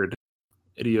weird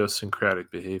idiosyncratic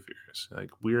behaviors,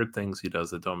 like weird things he does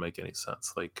that don't make any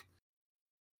sense. Like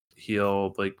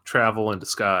he'll like travel in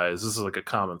disguise. This is like a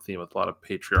common theme with a lot of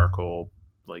patriarchal,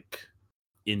 like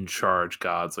in charge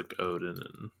gods like Odin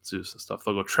and Zeus and stuff.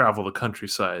 They'll go travel the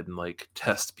countryside and like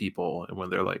test people, and when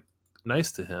they're like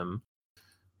nice to him,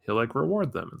 he'll like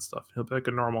reward them and stuff. He'll be like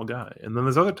a normal guy. And then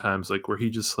there's other times like where he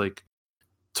just like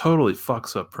totally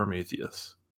fucks up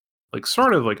Prometheus, like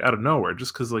sort of like out of nowhere,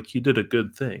 just because like he did a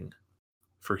good thing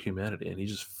for humanity, and he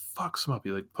just fucks him up.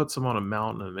 He like puts him on a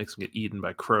mountain and makes him get eaten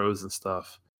by crows and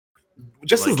stuff.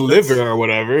 Just like, his liver or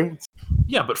whatever.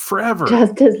 Yeah, but forever.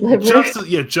 Just his liver.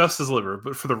 Just his liver,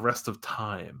 but for the rest of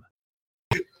time.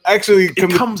 Actually,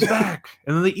 it comes back,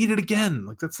 and then they eat it again.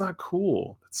 Like that's not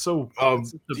cool. It's so.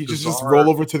 He just roll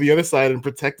over to the other side and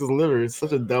protect his liver. He's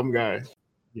such a dumb guy.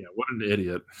 Yeah, what an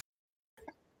idiot.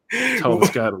 Tell this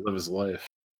guy to live his life.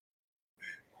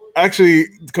 Actually,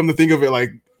 come to think of it,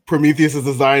 like Prometheus'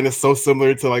 design is so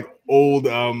similar to like old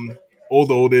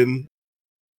Odin.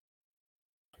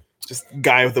 Just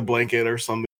guy with a blanket or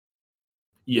something.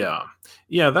 Yeah,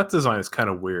 that design is kind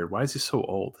of weird. Why is he so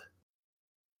old?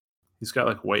 He's got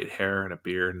like white hair and a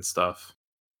beard and stuff.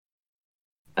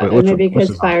 Maybe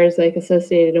because fire is like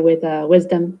associated with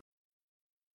wisdom.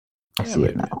 I see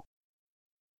it now.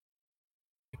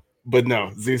 But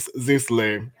no, Zeus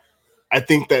lame. I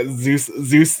think that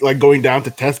Zeus like going down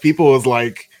to test people is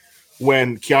like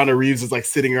when Keanu Reeves is like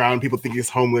sitting around, people think he's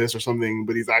homeless or something,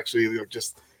 but he's actually like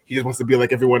he just wants to be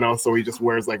like everyone else, so he just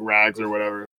wears like rags or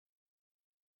whatever.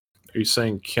 Are you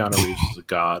saying Keanu Reeves is a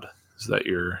god? Is that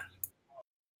your?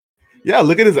 Yeah,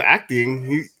 look at his acting.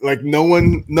 He like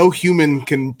no human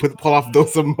can pull off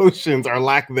those emotions or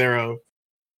lack thereof.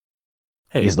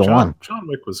 Hey, he's the one. John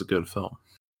Wick was a good film.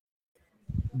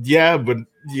 Yeah, but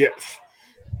yeah,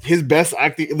 his best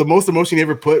acting, the most emotion he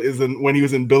ever put is when he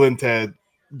was in Bill and Ted.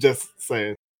 Just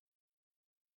saying.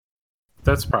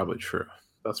 That's probably true.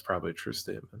 That's probably a true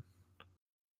statement.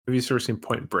 Have you ever seen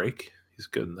Point Break? He's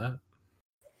good in that.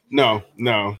 No.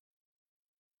 You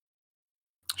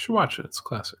should watch it. It's a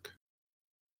classic.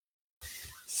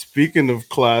 Speaking of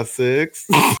classics,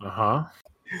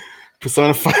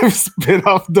 Persona 5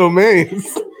 spin-off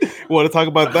domains. Want to talk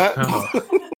about that?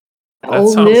 That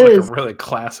sounds like a really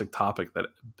classic topic that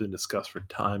had been discussed for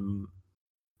time.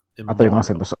 I thought you were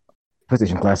going to say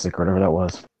PlayStation Classic or whatever that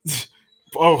was.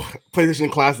 Oh, PlayStation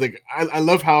Classic. I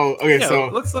love how. Okay, yeah, so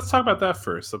let's talk about that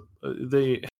first.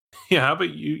 How about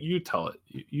you tell it?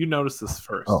 You noticed this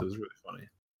first. It was really funny.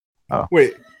 Oh.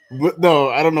 Wait, no,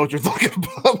 I don't know what you're talking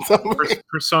about.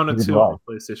 Persona 2 on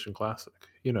PlayStation Classic.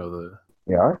 You know the.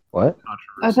 Yeah. What?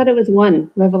 I thought it was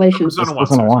one Revelation.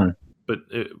 Persona 1. But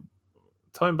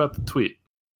tell me about the tweet.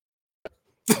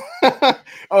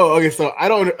 Oh, okay. So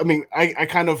I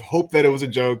kind of hope that it was a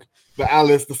joke, but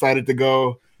Alice decided to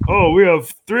go, oh, we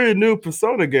have 3 new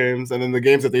Persona games. And then the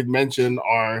games that they've mentioned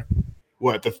are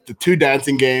the 2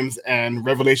 dancing games and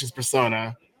Revelations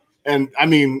Persona. And I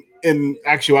mean, in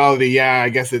actuality, yeah, I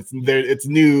guess it's there. It's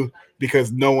new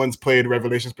because no one's played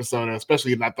Revelations Persona,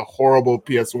 especially not the horrible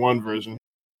PS1 version.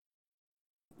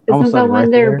 Isn't that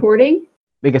one they're porting?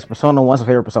 Because Persona 1's my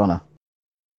favorite Persona.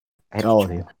 I hate all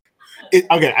of you.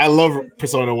 Okay, I love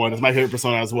Persona 1. It's my favorite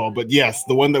Persona as well. But yes,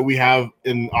 the one that we have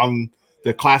on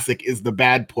the classic is the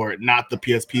bad port, not the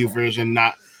PSP version.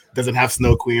 Doesn't have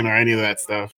Snow Queen or any of that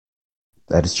stuff.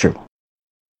 That is true.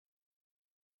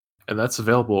 And that's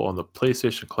available on the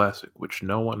PlayStation Classic, which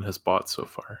no one has bought so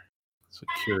far. It's a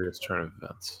curious turn of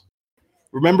events.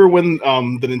 Remember when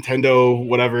the Nintendo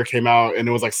whatever came out and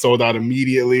it was like sold out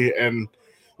immediately and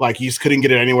like you just couldn't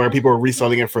get it anywhere? People were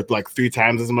reselling it for like 3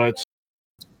 times as much.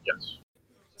 Yes.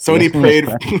 Sony prayed.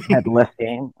 Had less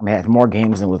game. I mean, had more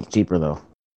games and was cheaper though.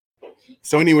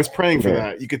 Sony was praying for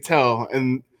that. You could tell,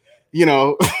 and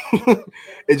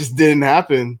it just didn't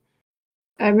happen.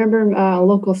 I remember a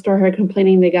local store here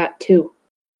complaining they got 2.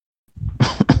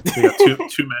 They got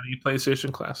too many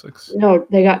PlayStation Classics? No,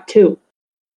 they got 2.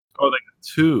 Oh, they got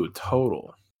 2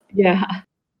 total. Yeah.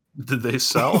 Did they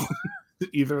sell?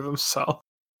 Either of them sell?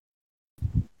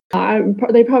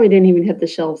 They probably didn't even hit the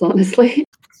shelves, honestly.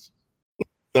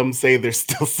 Some say they're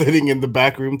still sitting in the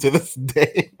back room to this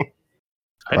day.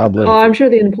 Probably. Oh, I'm sure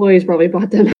the employees probably bought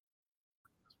them. I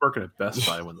was working at Best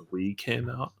Buy when the Wii came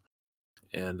out,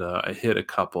 and I hid a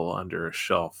couple under a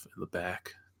shelf in the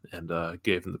back and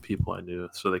gave them to people I knew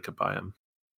so they could buy them.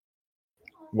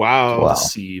 Wow.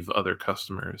 Deceive other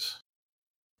customers.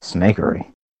 Snakery.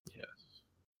 Yes.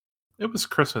 It was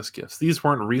Christmas gifts. These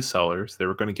weren't resellers. They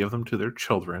were going to give them to their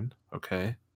children,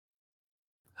 okay?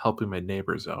 Helping my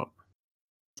neighbors out.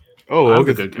 Oh, I'm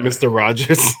okay, the good guy. Mr.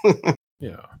 Rogers.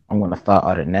 Yeah. I'm going to thaw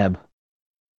out a neb.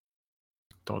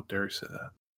 Don't dare say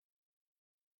that.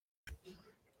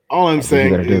 All I'm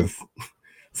saying gotta do. is,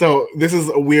 so this is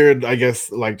a weird, I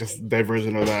guess, like just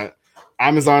diversion of that.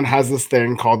 Amazon has this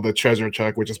thing called the treasure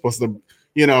check, which is supposed to,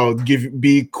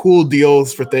 be cool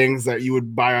deals for things that you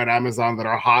would buy on Amazon that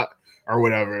are hot or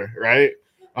whatever, right?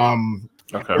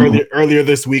 Okay. Earlier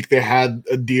this week, they had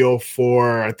a deal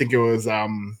for, I think it was,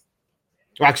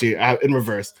 actually, in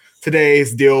reverse.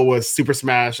 Today's deal was Super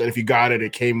Smash, and if you got it,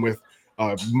 it came with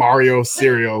Mario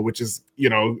cereal, which is,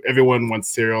 everyone wants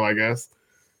cereal, I guess.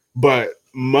 But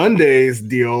Monday's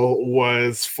deal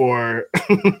was for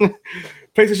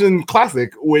PlayStation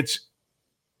Classic, which,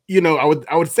 I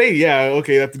would say, yeah,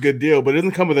 okay, that's a good deal, but it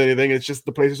doesn't come with anything. It's just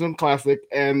the PlayStation Classic,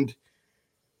 and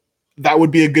that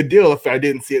would be a good deal if I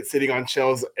didn't see it sitting on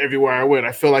shelves everywhere I went.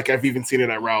 I feel like I've even seen it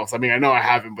at Ralph's. I mean, I know I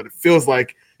haven't, but it feels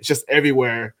like it's just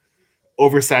everywhere,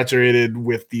 oversaturated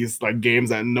with these like games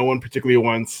that no one particularly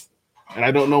wants, and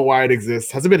I don't know why it exists.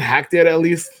 Has it been hacked yet? At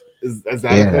least is that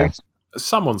a thing?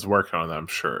 Someone's working on that, I'm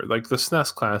sure. Like the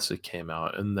SNES Classic came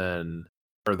out, and then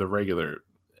the regular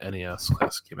NES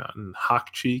Classic came out, and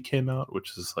Hakchi came out,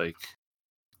 which is like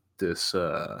this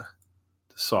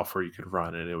software you could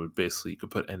run, and it would basically you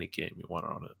could put any game you want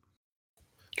on it.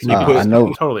 You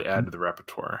can totally add to the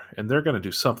repertoire, and they're going to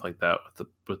do something like that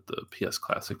with the PS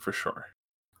Classic for sure.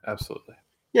 Absolutely.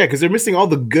 Yeah, because they're missing all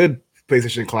the good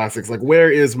PlayStation Classics. Like,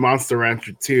 where is Monster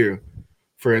Rancher 2,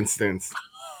 for instance?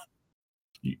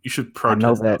 You should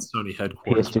protest that Sony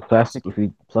headquarters. PS2 Classic, if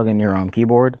you plug in your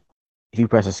keyboard, if you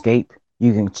press escape,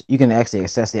 you can actually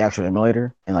access the actual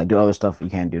emulator and like do other stuff you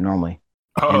can't do normally.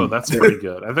 Oh, that's pretty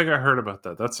good. I think I heard about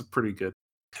that. That's pretty good.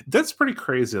 That's pretty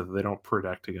crazy that they don't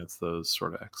protect against those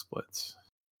sort of exploits.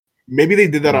 Maybe they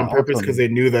did that on purpose because they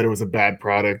knew that it was a bad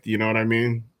product. You know what I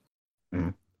mean?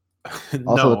 Mm.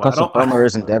 Also, the custom firmware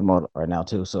is in dev mode right now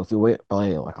too. So if you wait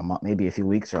probably like a month, maybe a few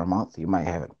weeks or a month, you might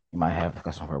have it. You might have the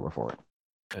custom firmware for it.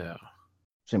 Yeah,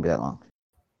 shouldn't be that long.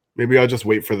 Maybe I'll just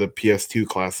wait for the PS2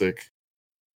 Classic.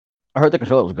 I heard the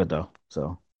controller was good though.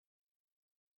 So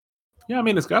yeah, I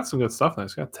mean it's got some good stuff.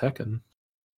 It's got Tekken.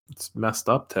 It's messed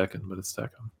up Tekken, but it's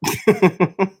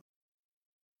Tekken.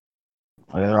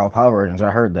 They're all power versions.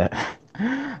 I heard that.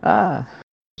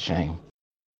 Shame.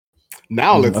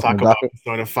 Now let's talk about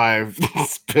Persona 5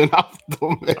 spin-off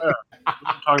domain.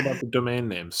 I'm talking about the domain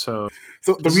names. So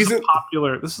the reason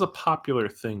this is a popular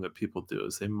thing that people do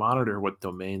is they monitor what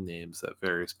domain names that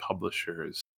various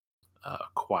publishers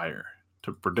acquire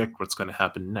to predict what's going to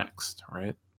happen next,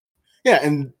 right? Yeah,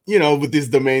 and with these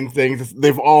domain things,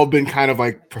 they've all been kind of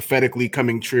like prophetically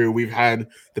coming true. We've had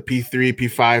the P3,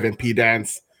 P5, and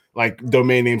P-Dance like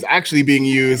domain names actually being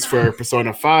used for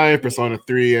Persona 5, Persona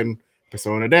 3, and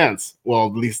Persona Dance. Well,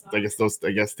 at least I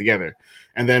guess together.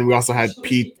 And then we also had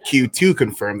PQ2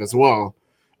 confirmed as well.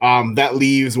 That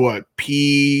leaves what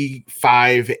P5R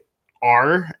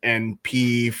and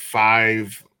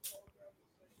P5.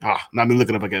 Now I'm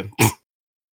looking up again.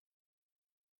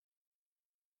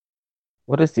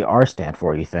 What does the R stand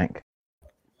for, you think?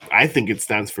 I think it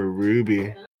stands for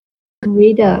Ruby.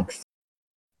 Redux.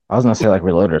 I was gonna say like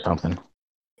Reloaded or something.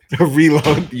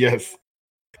 Reload, yes.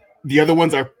 The other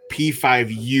ones are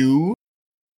P5U.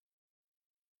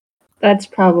 That's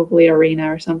probably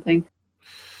Arena or something.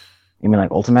 You mean like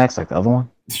Ultimax, like the other one?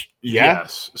 Yeah.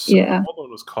 Yes. So Yeah. the old one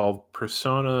was called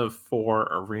Persona 4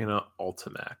 Arena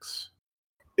Ultimax.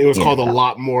 It was Yeah. called a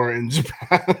lot more in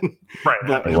Japan. Right.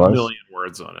 But- It It had a was? million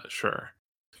words on it, sure.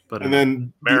 But And in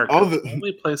then America, the the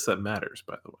only place that matters,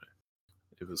 by the way.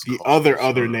 It was called other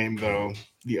Persona. name though,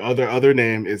 the other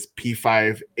name is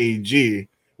P5AG,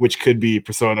 which could be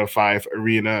Persona 5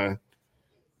 Arena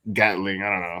Gatling. I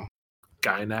don't know.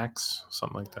 Gynax,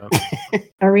 something like that.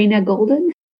 Arena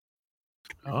Golden?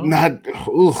 Oh, Not,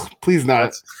 please not.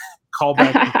 that's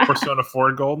callback to Persona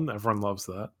 4 Golden. Everyone loves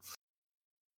that.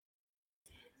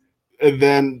 And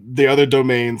then the other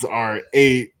domains are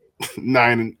 8,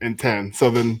 9, and 10.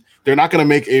 So then they're not going to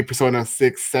make a Persona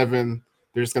 6, 7.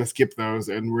 They're just going to skip those,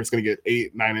 and we're just going to get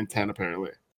 8, 9, and 10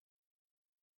 apparently.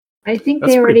 I think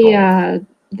That's they pretty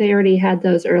already had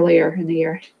those earlier in the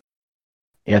year.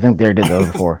 Yeah, I think they did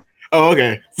those before. Oh,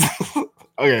 okay.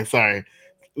 Okay, sorry.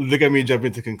 Look at me jump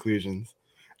into conclusions.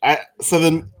 So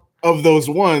then of those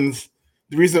ones,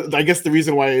 the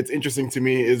reason why it's interesting to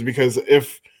me is because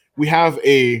if we have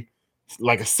a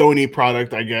Sony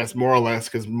product, I guess, more or less,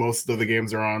 because most of the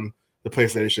games are on the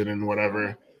PlayStation and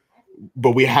whatever,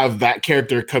 but we have that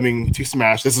character coming to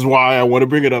Smash. This is why I want to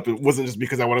bring it up. It wasn't just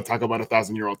because I want to talk about a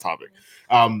 1,000-year-old topic.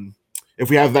 If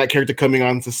we have that character coming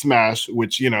on to Smash,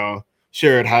 which,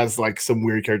 sure, it has like some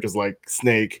weird characters like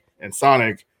Snake and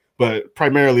Sonic, but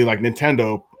primarily like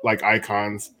Nintendo like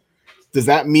icons. Does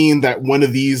that mean that one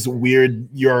of these weird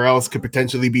URLs could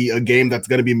potentially be a game that's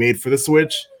going to be made for the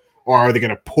Switch? Or are they going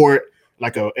to port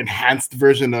like an enhanced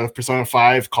version of Persona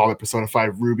 5, call it Persona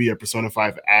 5 Ruby or Persona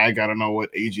 5 AG? I don't know what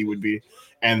AG would be.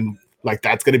 And like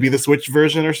that's going to be the Switch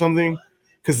version or something?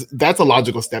 Because that's a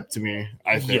logical step to me,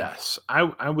 I think. Yes, I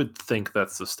would think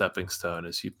that's the stepping stone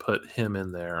is you put him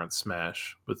in there on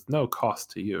Smash with no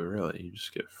cost to you, really. You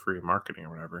just get free marketing or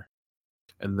whatever.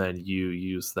 And then you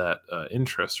use that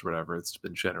interest or whatever it's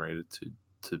been generated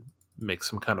to make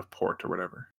some kind of port or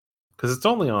whatever. Because it's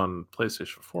only on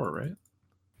PlayStation 4, right?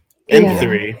 And Yeah.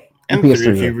 3. And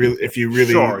PS3, 3 if you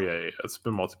really Sure, yeah. It's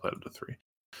been multiplied into 3.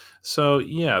 So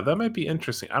yeah, that might be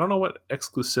interesting. I don't know what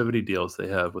exclusivity deals they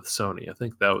have with Sony. I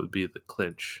think that would be the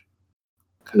clinch.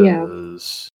 Yeah.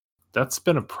 Because that's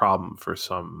been a problem for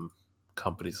some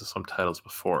companies and some titles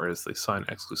before, is they sign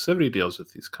exclusivity deals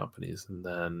with these companies and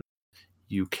then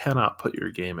you cannot put your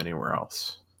game anywhere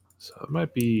else. So it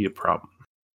might be a problem.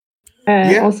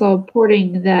 Yeah. Also,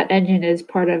 porting that engine is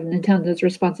part of Nintendo's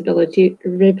responsibility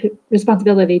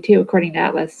too, according to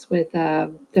Atlas, with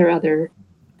their other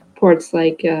ports,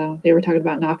 like they were talking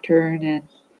about Nocturne and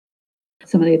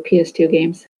some of the PS2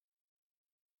 games.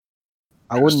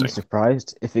 I wouldn't be Interesting.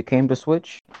 surprised if it came to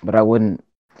Switch, but I wouldn't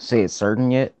say it's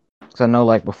certain yet. Because I know,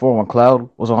 like before, when Cloud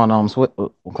was on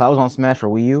when Cloud was on Smash or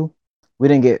Wii U, we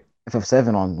didn't get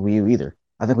FF7 on Wii U either.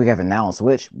 I think we have it now on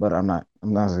Switch, but I'm not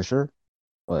so sure.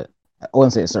 But I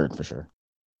wouldn't say it's certain for sure.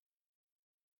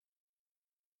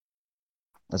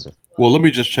 That's it. Well, let me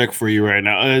just check for you right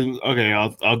now. Okay,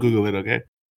 I'll Google it. Okay.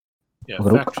 Yeah,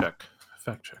 Okay.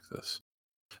 fact check this.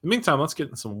 In the meantime, let's get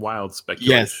in some wild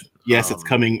speculation. Yes, it's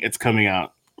coming. It's coming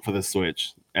out for the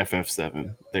Switch.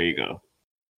 FF7. There you go.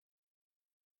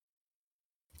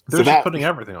 They're just putting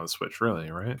everything on the Switch,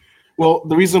 really, right? Well,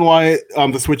 the reason why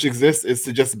the Switch exists is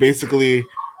to just basically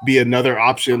be another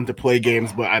option to play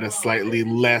games, but at a slightly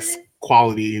less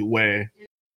quality way.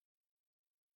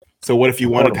 So what if you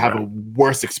wanted to have a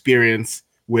worse experience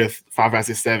with Final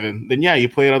Fantasy 7? Then yeah, you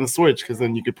play it on the Switch because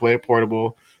then you could play it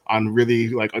portable on really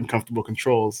like uncomfortable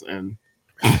controls. And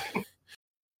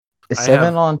Is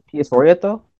 7 on PS4 yet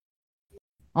though?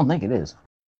 I don't think it is.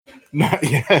 not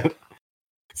yet. I don't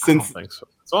Since think so.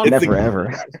 It's on Never like-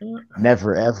 ever.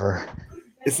 Never ever.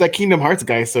 it's like Kingdom Hearts,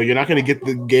 guys, so you're not going to get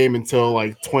the game until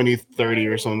like 2030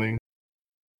 or something.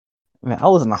 Man, I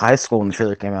was in high school when the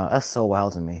trailer came out. That's so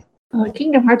wild to me.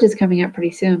 Kingdom Hearts is coming out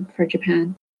pretty soon for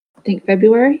Japan. I think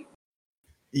February.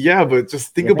 Yeah, but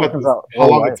just think Yeah, about that comes out how long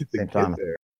worldwide it took at the to same get time.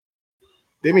 there.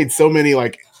 They made so many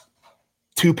like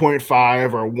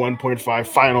 2.5 or 1.5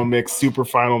 final mix, super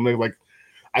final mix. Like,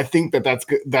 I think that's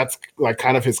good. That's like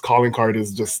kind of his calling card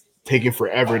is just taking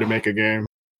forever to make a game.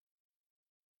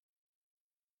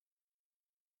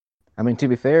 I mean, to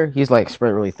be fair, he's like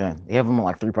spread really thin. They have him on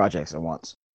like 3 projects at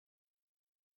once.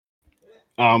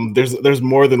 There's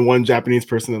more than one Japanese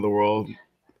person in the world.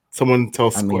 Someone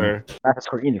tell I mean, Square. not the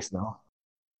Square Enix though.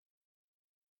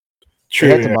 True.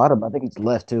 They had Yeah. Tabata, but I think he's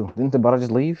left too. Didn't Tabata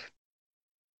just leave?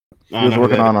 He I was know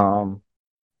working that. on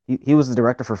he was the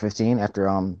director for 15 after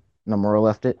Nomura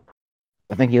left it.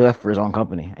 I think he left for his own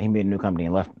company. He made a new company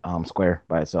and left Square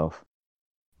by itself.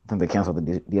 I think they canceled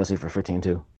the DLC for 15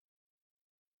 too.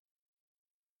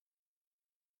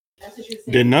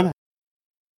 Didn't know that.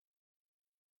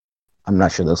 I'm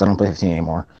not sure though, so I don't play 15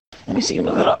 anymore. Let me see.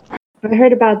 Look it up. I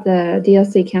heard about the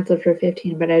DLC canceled for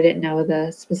 15, but I didn't know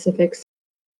the specifics.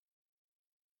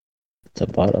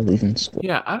 Tabata leaving Square.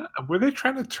 Yeah, were they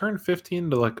trying to turn 15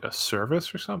 to like a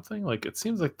service or something? Like it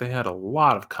seems like they had a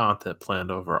lot of content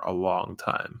planned over a long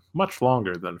time, much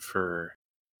longer than for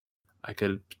I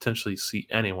could potentially see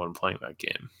anyone playing that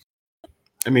game.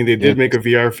 I mean, they Yeah. did make a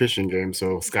VR fishing game,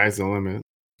 so sky's the limit.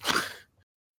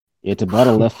 Yeah,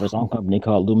 Tabata left for his own company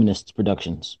called Luminous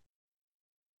Productions.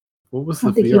 What was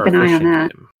I'll the have to keep VR an eye on fishing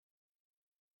that. game?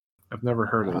 I've never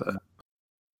heard of that.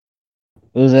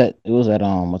 It was at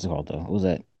what's it called though? It was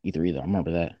at E3 though. I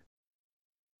remember that.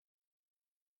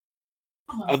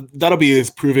 That'll be his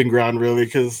proving ground, really,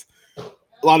 because a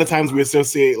lot of times we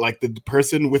associate like the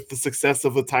person with the success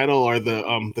of the title or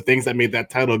the things that made that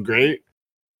title great.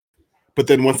 But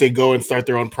then once they go and start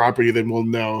their own property, then we'll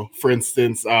know. For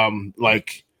instance,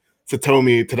 like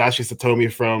Tadashi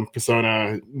Satomi from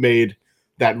Persona made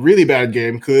that really bad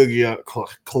game, Caligula.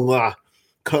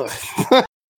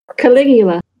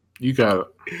 You got it.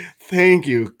 Thank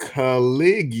you,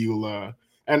 Caligula.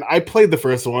 And I played the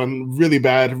first one, really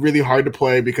bad, really hard to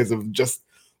play because of just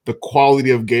the quality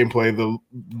of gameplay.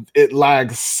 It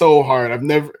lags so hard.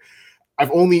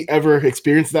 I've only ever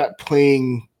experienced that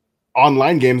playing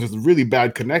online games with really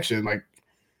bad connection. Like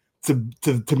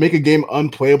to make a game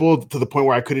unplayable to the point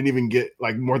where I couldn't even get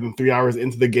like more than 3 hours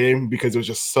into the game because it was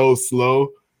just so slow.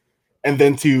 And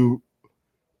then to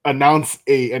announce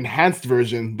a enhanced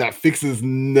version that fixes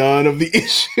none of the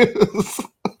issues.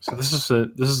 So this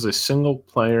is a single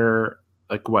player,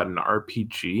 like what, an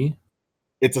RPG?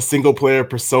 It's a single player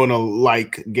Persona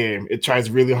like game. It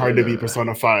tries really hard to be Yeah.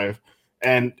 Persona 5.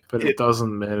 But it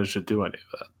doesn't manage to do any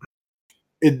of that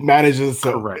It manages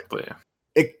to correctly.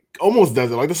 It almost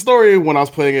does it. Like the story when I was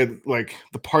playing it, like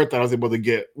the part that I was able to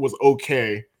get was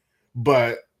okay,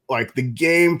 but like the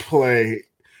gameplay,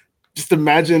 just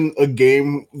imagine a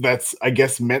game that's I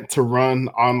guess meant to run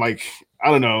on like I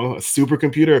don't know a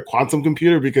supercomputer, a quantum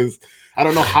computer, because I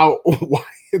don't know how why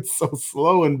it's so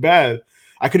slow and bad.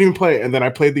 I couldn't even play it, and then I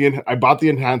bought the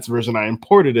enhanced version. I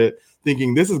imported it,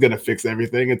 thinking this is gonna fix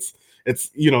everything. It's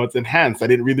it's enhanced. I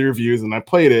didn't read the reviews, and I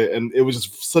played it, and it was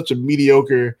just such a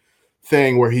mediocre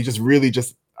thing where he just really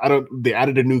just they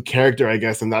added a new character, I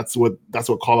guess, and that's what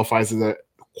qualified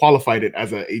it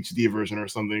as a HD version or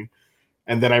something.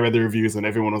 And then I read the reviews, and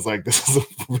everyone was like, "This is a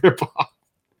ripoff."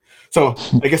 So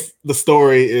I guess the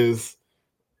story is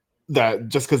that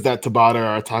just because that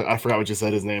Tabata, I forgot what you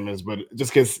said his name is, but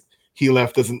just because he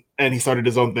left and he started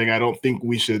his own thing, I don't think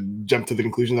we should jump to the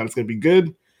conclusion that it's going to be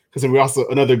good. Because then we also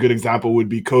another good example would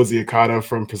be Koji Okada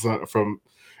from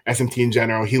SMT in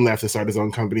general. He left to start his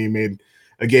own company, made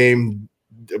a game,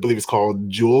 I believe it's called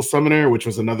Jewel Summoner, which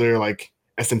was another like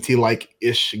SMT like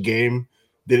ish game.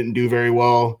 Didn't do very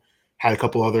well. Had a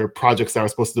couple other projects that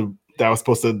was supposed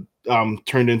to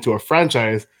turn into a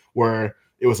franchise where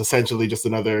it was essentially just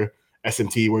another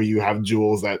SMT where you have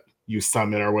jewels that you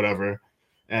summon or whatever.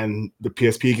 And the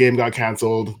PSP game got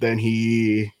canceled. Then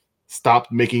he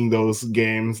stopped making those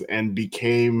games and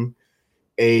became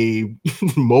a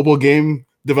mobile game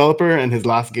developer. And his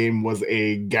last game was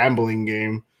a gambling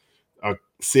game, a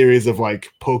series of like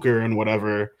poker and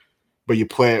whatever, but you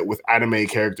play it with anime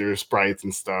characters, sprites,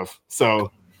 and stuff.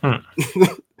 So, and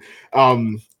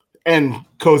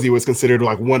Koji was considered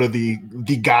like one of the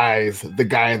guy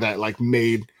that like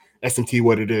made SMT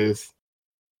what it is.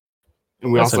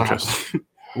 And we also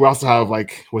have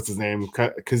like what's his name,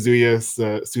 Kazuya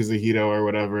Suzuhito or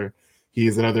whatever.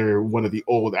 He's another one of the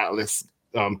old Atlas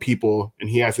people, and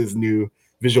he has his new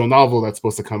visual novel that's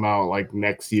supposed to come out like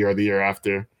next year or the year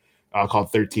after,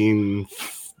 called 13th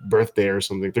Birthday or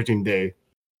something, 13th Day.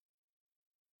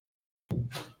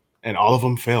 And all of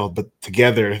them failed, but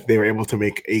together they were able to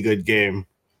make a good game.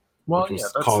 Well, yeah,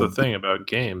 that's the thing about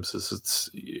games is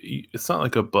it's not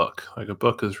like a book. Like a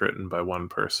book is written by one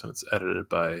person, it's edited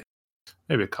by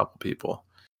maybe a couple people,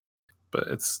 but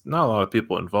it's not a lot of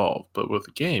people involved. But with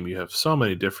a game, you have so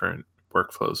many different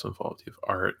workflows involved. You have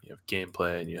art, you have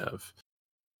gameplay, and you have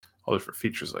all different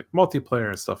features like multiplayer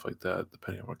and stuff like that,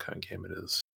 depending on what kind of game it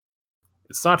is.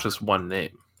 It's not just one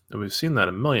name. And we've seen that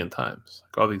a million times.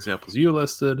 Like all the examples you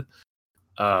listed.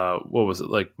 What was it?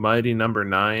 Like Mighty Number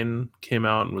 9 came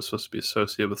out and was supposed to be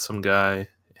associated with some guy,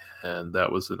 and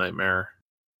that was a nightmare.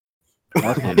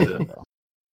 That's kind of Yeah. good though.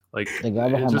 Like The guy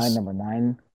it behind just Mind Number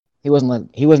 9, he wasn't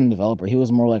a developer. He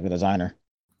was more like a designer.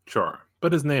 sure,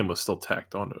 but his name was still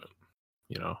tacked onto it.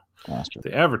 You know, Oh, that's true.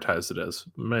 they advertised it as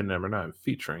Man Number 9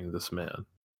 featuring this man.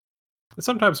 And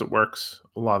sometimes it works.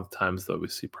 A lot of times, though, we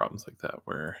see problems like that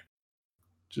where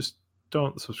just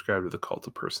don't subscribe to the cult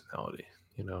of personality.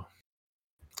 You know,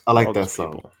 I We're like all that just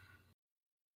song. people.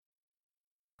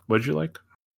 What'd you like?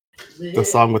 The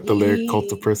song with the lyric "Cult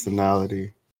of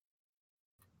Personality."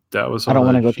 That was I on don't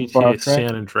the want to go too far GTA off track.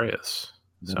 San Andreas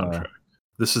But, soundtrack.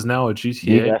 This is now a do you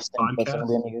GTA guys think Bloodstained podcast.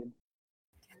 will be any good?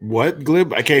 What,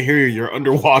 Glib? I can't hear you. You're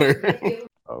underwater.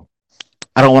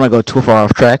 I don't want to go too far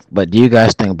off track, but do you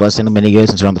guys think Bloodstained will be any good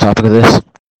since we're on the topic of this?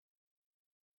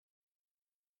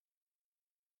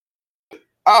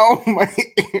 Oh my!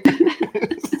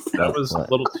 That was a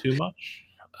What? little too much.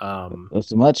 It was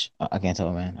too much? I can't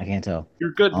tell, man. I can't tell.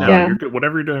 You're good now. Yeah. You're good.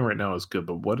 Whatever you're doing right now is good.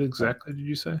 But what exactly did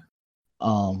you say?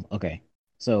 Okay.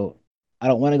 So I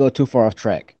don't want to go too far off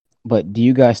track, but do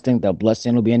you guys think that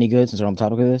Bloodstained will be any good since we're on the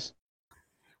topic of this?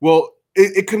 Well,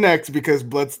 it connects because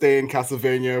Bloodstained,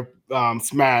 Castlevania,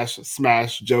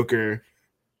 Smash, Joker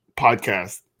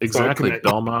podcast. Exactly. connect-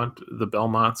 The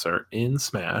Belmonts are in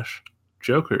Smash.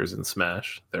 Joker's in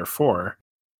Smash. Therefore,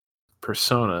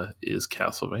 Persona is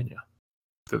Castlevania.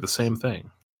 They're the same thing.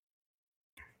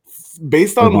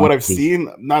 Based on Or what I've Monty. seen,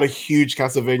 I'm not a huge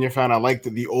Castlevania fan. I liked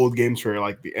the old games for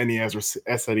like the NES or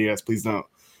SNES. Please don't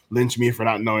lynch me for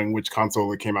not knowing which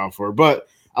console it came out for. But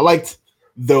I liked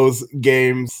those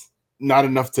games. Not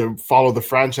enough to follow the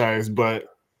franchise, but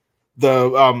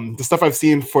the stuff I've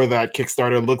seen for that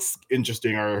Kickstarter looks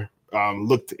interesting or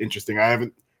looked interesting. I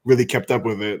haven't really kept up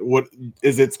with it. What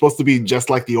is it supposed to be? Just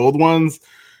like the old ones?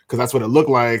 Because that's what it looked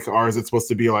like, or is it supposed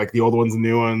to be like the old ones and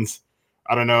new ones?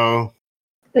 I don't know.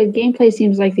 The gameplay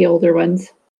seems like the older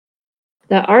ones.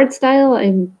 The art style,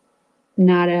 I'm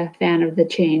not a fan of the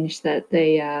change that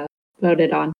they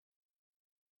voted on.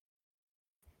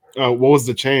 What was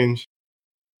the change?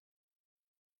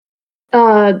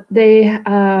 They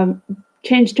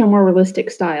changed to a more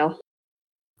realistic style.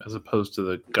 As opposed to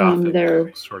the gothic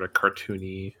their- sort of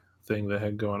cartoony thing they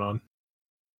had going on.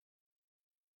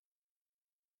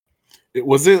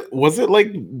 Was it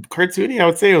like cartoony? I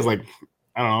would say it was like,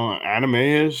 I don't know,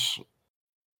 anime-ish.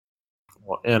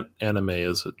 Well, anime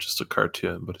is just a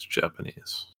cartoon, but it's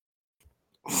Japanese.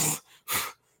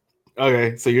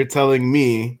 Okay, so you're telling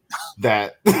me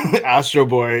that Astro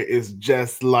Boy is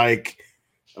just like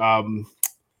the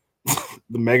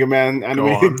Mega Man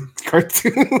animated on.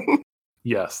 cartoon?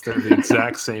 Yes, they're the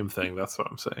exact same thing. That's what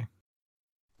I'm saying.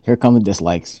 Here come the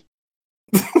dislikes.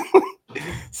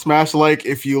 Smash like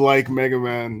if you like Mega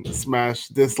Man. Smash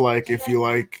dislike if you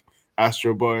like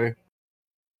Astro Boy.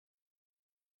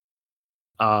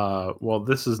 Well,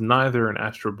 this is neither an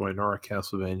Astro Boy nor a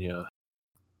Castlevania,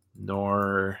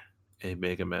 nor a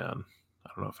Mega Man. I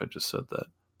don't know if I just said that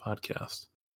podcast.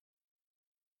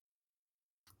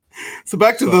 So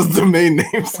back to those domain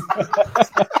names.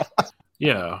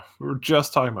 Yeah, we were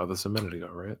just talking about this a minute ago,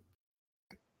 right?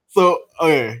 So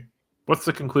okay, What's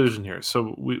the conclusion here?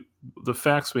 So the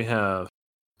facts we have: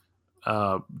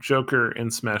 Joker in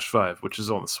Smash 5, which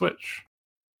is on the Switch.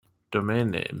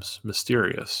 Domain names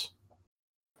mysterious.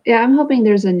 Yeah, I'm hoping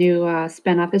there's a new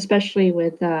spinoff, especially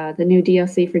with the new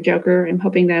DLC for Joker. I'm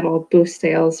hoping that'll boost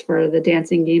sales for the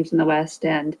dancing games in the West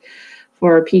and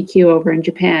for PQ over in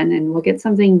Japan, and we'll get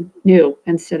something new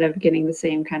instead of getting the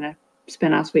same kind of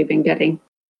spinoffs we've been getting.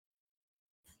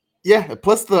 yeah.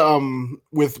 Plus the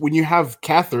with when you have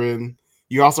Catherine,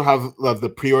 you also have the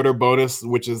pre-order bonus,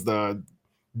 which is the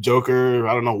Joker.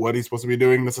 I don't know what he's supposed to be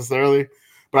doing necessarily,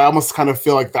 but I almost kind of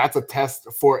feel like that's a test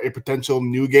for a potential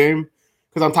new game.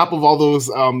 Because on top of all those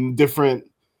different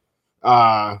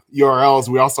URLs,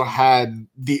 we also had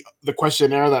the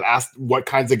questionnaire that asked what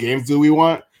kinds of games do we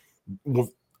want.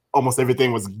 Almost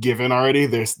everything was given already.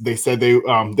 They said they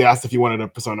asked if you wanted a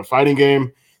Persona fighting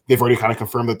game. They've already kind of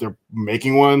confirmed that they're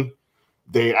making one.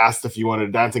 They asked if you wanted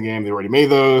a dancing game. They already made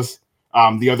those.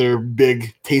 The other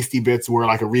big tasty bits were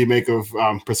like a remake of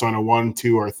Persona 1,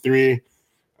 2, or 3.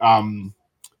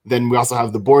 Then we also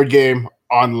have the board game,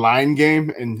 online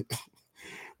game, and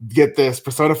get this,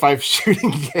 Persona 5 shooting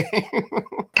game.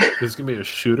 There's gonna be a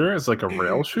shooter. It's like a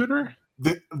rail shooter.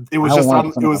 It was I just want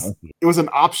on, Persona 5. it was an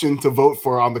option to vote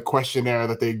for on the questionnaire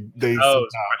that they Oh, sent it's out.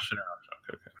 a questionnaire.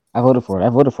 Okay. I voted for it.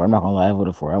 I'm not gonna lie. I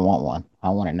voted for it. I want one. I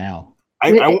want it now.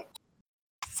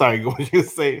 Sorry, what did you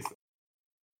say?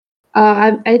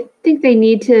 I think they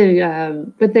need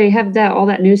to, but they have all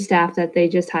that new staff that they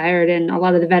just hired and a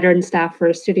lot of the veteran staff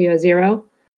for Studio Zero.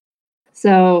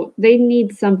 So they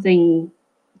need something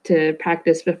to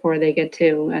practice before they get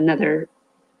to another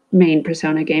main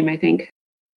Persona game, I think.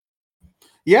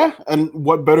 Yeah, and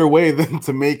what better way than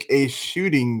to make a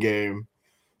shooting game?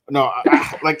 No,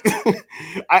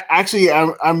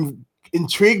 I'm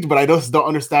intrigued, but I just don't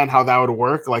understand how that would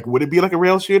work. Like, would it be like a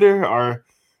rail shooter, or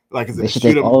like is it They a should shoot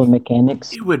take 'em? all the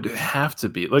mechanics It would have to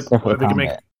be like except for the they can make.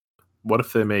 combat. What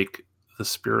if they make the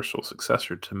spiritual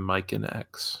successor to Mike and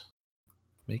X?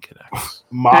 Make an X.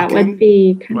 That would Mocking?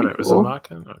 be kind Whatever. of Is it cool.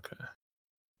 Mocking? Okay.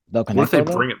 Though What if they Kaneko,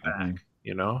 though? bring it back?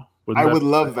 You know? I Wouldn't would that-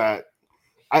 love that.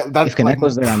 If That's like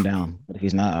Kaneko's there, I'm down. But if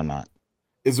he's not, I'm not.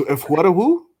 is if what a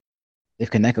who? If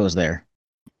Kaneko's there,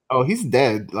 Oh, he's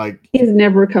dead. Like He's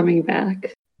never coming back.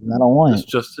 I don't want This it.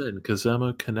 just in,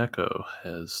 Kazuma Kaneko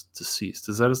has deceased.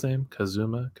 Is that his name?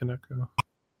 Kazuma Kaneko?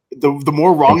 the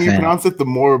more wrong Big you fan. pronounce it, the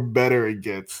more better it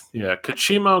gets. Yeah,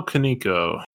 Kachimo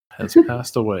Kaneko has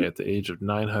passed away at the age of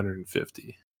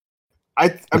 950. I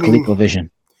The mean, ColecoVision.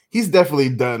 he's definitely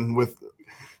done with.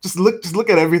 Just look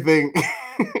at everything.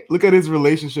 Look at his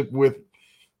relationship with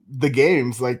the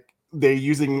games. Like they're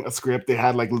using a script. They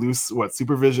had like loose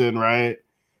supervision, right?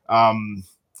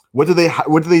 What do they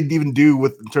even do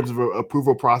with in terms of a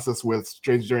approval process with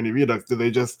Strange Journey Redux? Do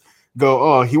they just go,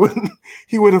 oh, he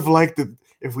would have liked it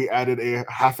if we added a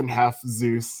half and half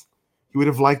Zeus. He would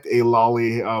have liked a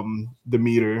lolly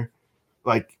Demeter.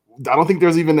 Like I don't think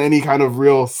there's even any kind of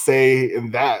real say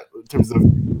in that in terms of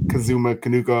Kazuma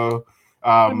Kanuko.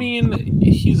 I mean,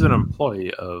 he's an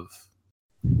employee of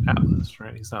Atlas,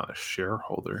 right? He's not a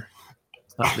shareholder.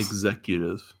 He's not an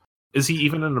executive. Is he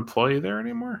even an employee there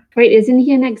anymore? Wait, isn't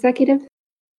he an executive?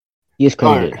 He is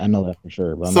credited. Alright. I know that for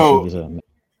sure. But I'm So- not sure if he's a.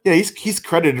 yeah, he's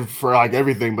credited for like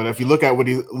everything, but if you look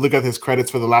at his credits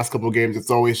for the last couple of games,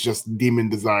 it's always just demon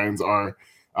designs or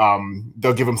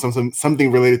they'll give him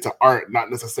something related to art, not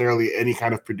necessarily any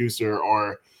kind of producer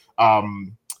or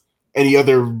any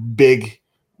other big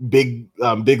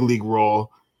league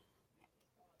role.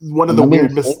 One of the I'm being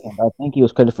weird mistaken, but I think he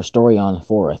was credited for story on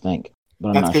 4, I think.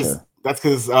 But I'm not sure. that's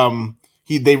because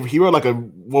he wrote like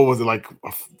what was it like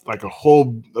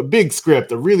a big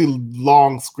script, a really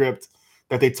long script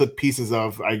that they took pieces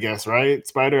of, I guess, right?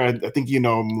 Spider, I think you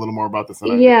know a little more about this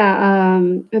than I do. Yeah,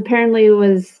 apparently it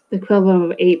was the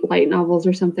equivalent of 8 light novels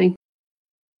or something.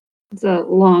 It's a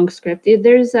long script.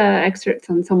 There's excerpts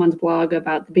on someone's blog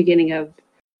about the beginning of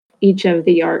each of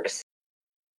the arcs.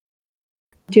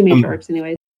 2 major arcs,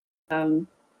 anyways.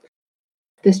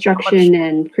 Destruction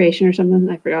and creation or something.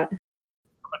 I forgot.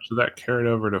 How much of that carried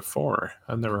over to 4?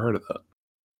 I've never heard of that.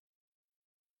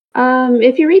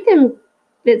 If you read them,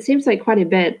 it seems like quite a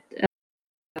bit.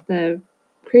 The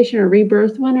creation or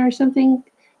rebirth one or something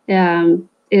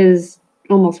is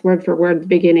almost word for word the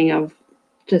beginning of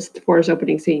just 4's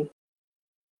opening scene.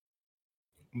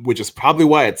 Which is probably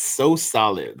why it's so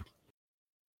solid.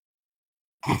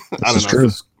 I This is don't know.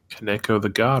 true. Kaneko the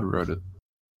God wrote it.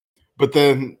 But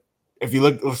then if you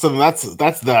look, so that's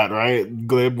that, right?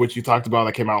 Glib, which you talked about,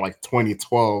 that came out like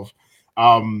 2012.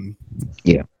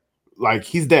 Yeah. Like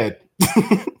he's dead.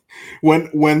 when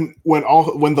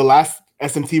the last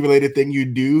SMT related thing you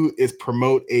do is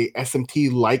promote a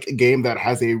SMT like game that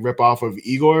has a ripoff of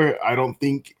Igor, I don't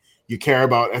think you care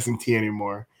about SMT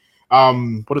anymore.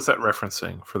 What is that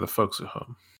referencing for the folks at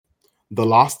home? The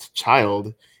Lost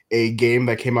Child, a game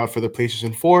that came out for the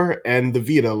PlayStation 4 and the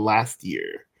Vita last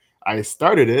year. I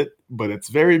started it, but it's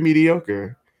very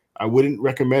mediocre. I wouldn't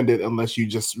recommend it unless you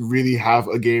just really have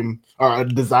a game or a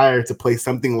desire to play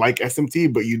something like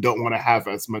SMT, but you don't want to have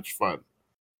as much fun.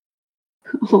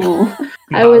 Oh,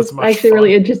 I Not was as much actually fun.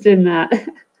 really interested in that.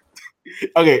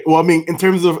 Okay, well, I mean, in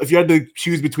terms of if you had to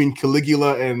choose between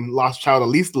Caligula and Lost Child, at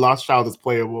least Lost Child is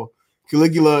playable.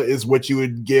 Caligula is what you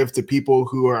would give to people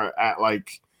who are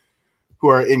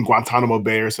in Guantanamo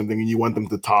Bay or something, and you want them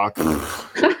to talk.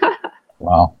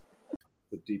 Wow.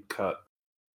 The deep cut.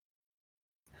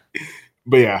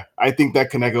 But yeah, I think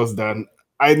that Kaneko's done.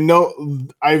 I know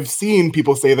I've seen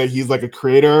people say that he's like a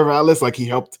creator of Atlas, like he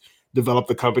helped develop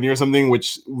the company or something,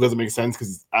 which doesn't make sense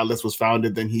because Atlas was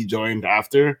founded, then he joined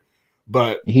after.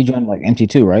 But He joined like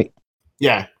MT2, right?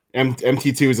 yeah,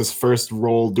 MT2 is his first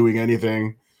role doing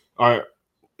anything, or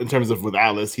in terms of with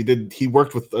Atlas. He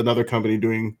worked with another company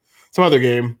doing some other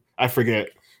game. I forget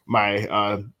my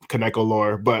Kaneko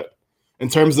lore, but in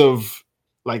terms of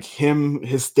like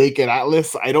his stake at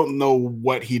Atlas, I don't know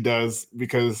what he does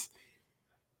because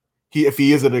if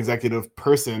he is an executive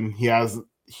person,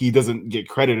 he doesn't get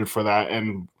credited for that,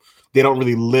 and they don't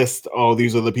really list, oh,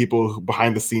 these are the people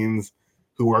behind the scenes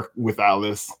who work with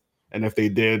Atlas, and if they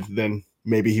did, then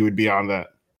maybe he would be on that.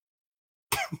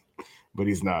 But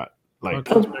he's not. Well, Like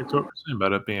it goes back to what we're saying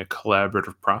about it being a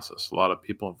collaborative process. A lot of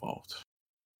people involved.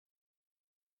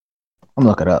 I'm gonna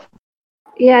look it up.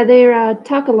 Yeah, they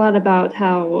talk a lot about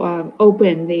how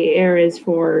open the air is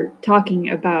for talking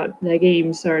about the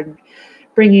games or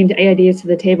bringing ideas to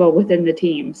the table within the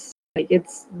teams. Like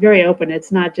it's very open.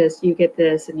 It's not just you get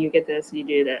this and you get this and you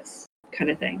do this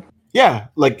kind of thing. Yeah,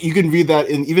 like you can read that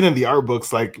even in the art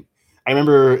books. Like I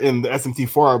remember in the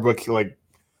SMT4 art book, like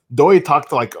Doi talked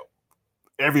to like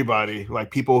everybody,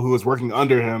 like people who was working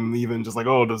under him, even just like,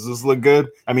 oh, does this look good?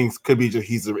 I mean, could be just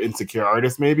he's an insecure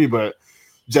artist maybe, but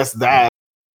just that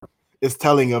is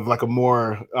telling of like a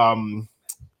more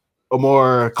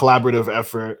collaborative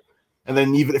effort. And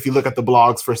then even if you look at the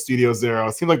blogs for Studio Zero,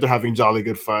 it seems like they're having jolly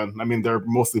good fun. I mean, they're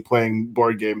mostly playing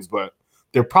board games, but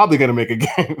they're probably going to make a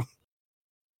game.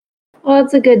 Well,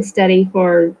 it's a good study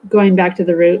for going back to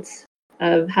the roots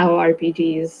of how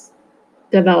RPGs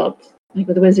developed, like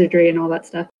with wizardry and all that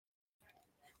stuff.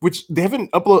 Which they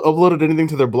haven't uploaded anything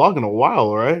to their blog in a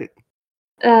while, right?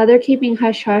 They're keeping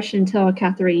hush hush until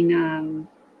Catherine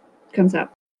comes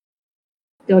up.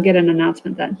 They'll get an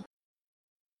announcement then.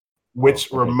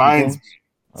 Which reminds me,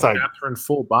 sorry, Catherine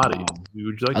Full Body.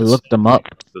 Would you like I to looked see them up,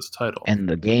 this title? and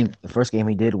the first game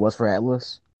he did was for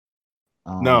Atlas.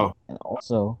 No. And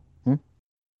also,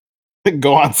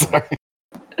 go on, sorry.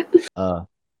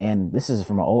 and this is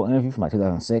from an old interview from like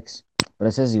 2006, but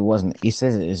it says he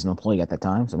says he is an employee at that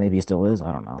time, so maybe he still is.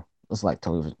 I don't know. It's like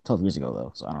 12 years ago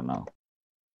though, so I don't know.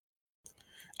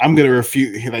 I'm gonna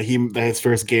refute that his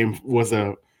first game was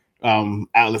a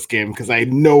Atlas game because I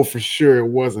know for sure it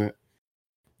wasn't.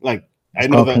 Like It's I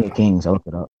know called that. King of Kings. I looked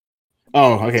it up.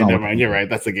 Oh, okay, It's on never mind. You're Wikipedia. right.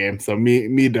 That's a game. So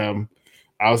me dumb.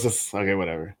 I was just okay.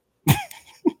 Whatever.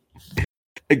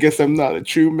 I guess I'm not a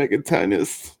true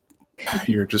Megatonist.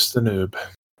 You're just a noob.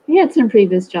 He had some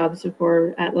previous jobs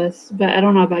before Atlas, but I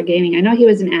don't know about gaming. I know he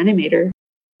was an animator.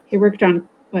 He worked on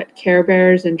Care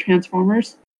Bears and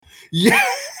Transformers. Yeah,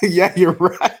 yeah, you're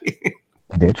right.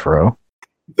 Did Tro?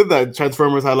 That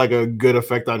Transformers had like a good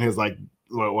effect on his like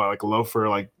like love for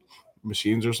like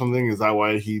machines or something. Is that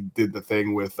why he did the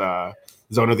thing with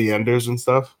Zone of the Enders and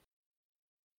stuff?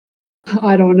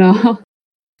 I don't know.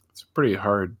 It's pretty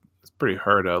hard. It's pretty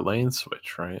hard lane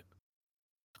switch, right?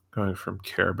 Going from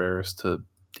Care Bears to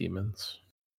demons.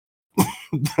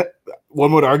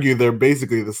 One would argue they're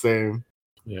basically the same.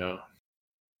 Yeah.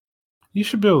 You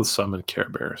should be able to summon Care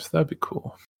Bears. That'd be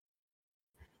cool.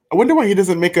 I wonder why he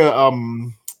doesn't make a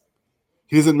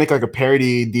like a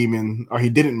parody demon, or he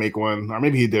didn't make one, or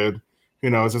maybe he did. Who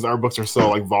knows? His art books are so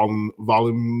like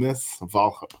voluminous.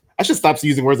 I should stop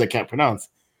using words I can't pronounce.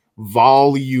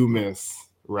 Voluminous,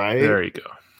 right? There you go.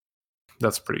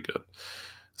 That's pretty good.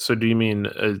 So do you mean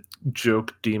a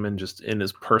joke demon just in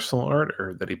his personal art,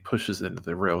 or that he pushes into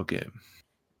the real game?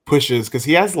 Pushes, because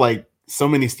he has like so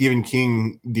many Stephen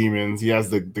King demons. He has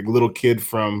the little kid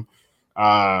from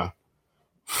the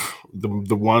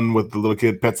one with the little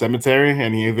kid, Pet Sematary,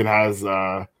 and he even has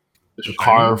the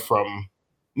car from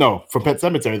Pet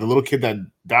Sematary, the little kid that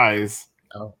dies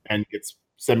and gets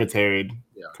cemeteried,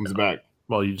 comes back.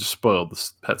 Well, you just spoiled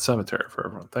this Pet Sematary for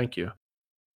everyone. Thank you.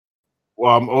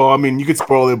 Well, I mean, you could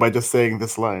spoil it by just saying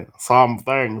this line: "Some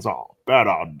things are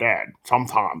better dead.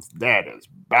 Sometimes dead is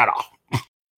better."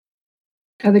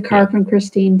 The car from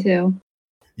Christine too.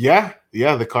 Yeah,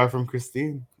 the car from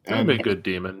Christine. That'd be a good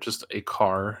demon. Just a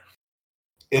car.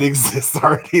 It exists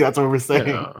already. That's what we're saying.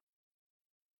 Yeah.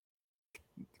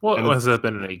 What has that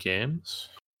been in any games?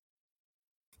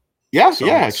 Yeah,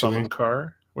 actually. Summon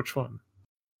car. Which one?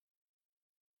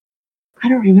 I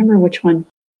don't remember which one.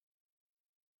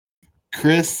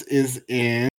 Chris is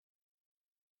in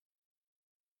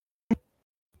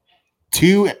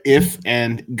 2 if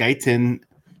and Gaiten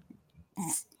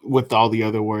with all the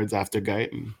other words after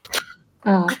Gaiten.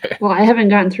 Okay. Well, I haven't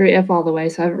gotten through if all the way,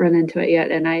 so I haven't run into it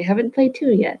yet, and I haven't played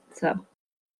 2 yet, so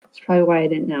that's probably why I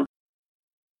didn't know.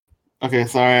 Okay,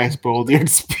 sorry I spoiled your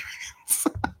experience.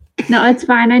 No, it's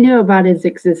fine. I knew about his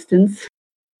existence.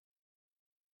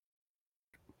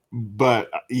 But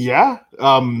yeah,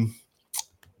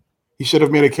 he should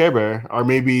have made a Care Bear, or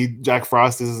maybe Jack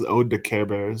Frost is owed to Care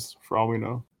Bears, for all we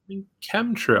know. I mean,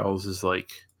 chemtrails is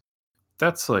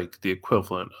that's like the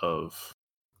equivalent of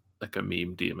like a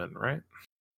meme demon, right?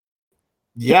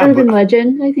 Yeah, Urban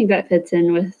legend. I think that fits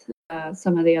in with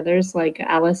some of the others, like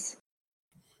Alice.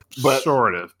 But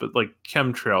sort of, but like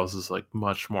chemtrails is like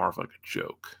much more of like a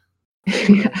joke.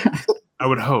 I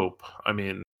would hope. I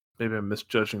mean, maybe I'm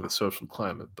misjudging the social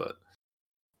climate, but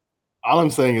all I'm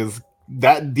saying is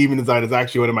that demon design is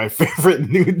actually one of my favorite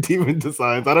new demon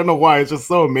designs. I don't know why. It's just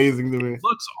so amazing to me. It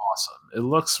looks awesome. It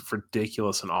looks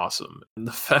ridiculous and awesome. And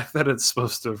the fact that it's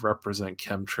supposed to represent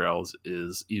chemtrails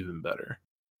is even better.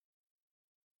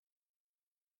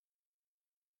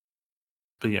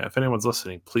 yeah, if anyone's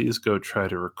listening, please go try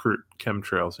to recruit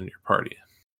chemtrails in your party.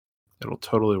 It'll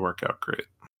totally work out great.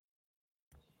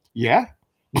 Yeah.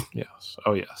 Yes.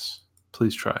 Oh yes.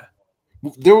 Please try.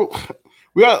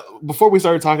 Before we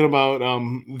started talking about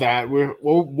that,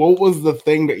 what was the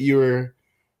thing that you were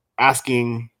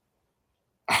asking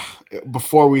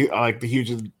before we like the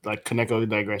huge like Kaneko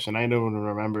digression? I don't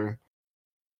remember.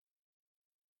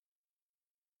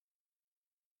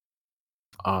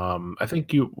 I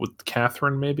think you with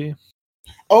Catherine maybe.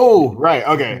 Oh, right.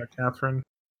 Okay. Catherine.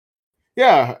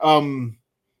 Yeah.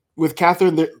 With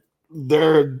Catherine,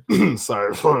 they're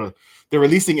sorry, they're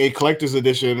releasing a collector's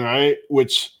edition, right?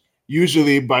 Which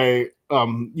usually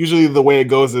usually the way it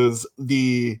goes is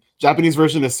the Japanese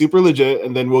version is super legit,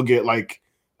 and then we'll get like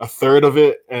a third of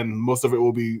it, and most of it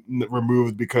will be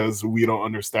removed because we don't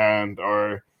understand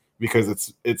or because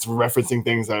it's referencing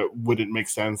things that wouldn't make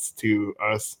sense to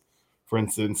us. For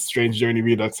instance, Strange Journey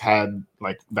Redux had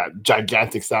like that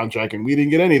gigantic soundtrack, and we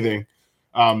didn't get anything.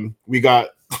 We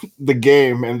got the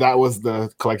game, and that was the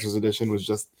collector's edition, was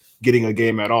just getting a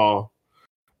game at all.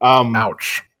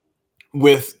 Ouch.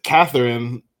 With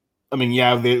Catherine, I mean,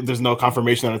 yeah, there's no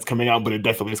confirmation that it's coming out, but it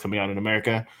definitely is coming out in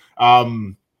America.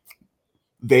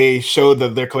 They showed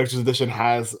that their collector's edition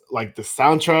has like the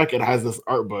soundtrack, it has this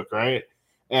art book, right?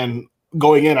 And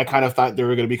going in, I kind of thought they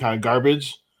were going to be kind of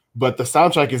garbage, but the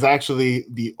soundtrack is actually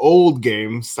the old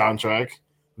game soundtrack,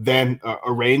 then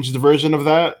arranged version of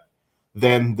that,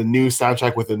 then the new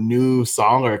soundtrack with a new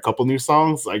song or a couple new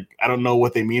songs. Like, I don't know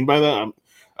what they mean by that.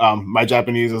 My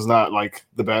Japanese is not like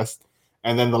the best.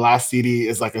 And then the last CD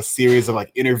is like a series of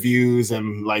like interviews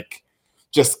and like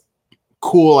just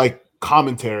cool like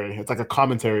commentary. It's like a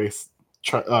commentary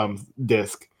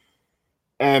disc.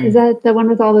 And is that the one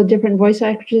with all the different voice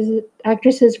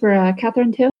actresses for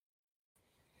Catherine too?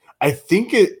 I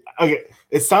think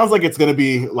it sounds like it's gonna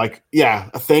be like, yeah,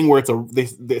 a thing where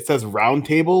it says round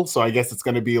table, so I guess it's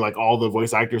gonna be like all the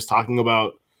voice actors talking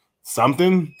about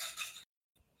something,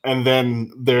 and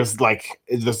then there's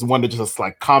one that just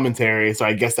like commentary, so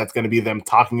I guess that's gonna be them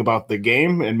talking about the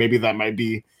game, and maybe that might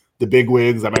be the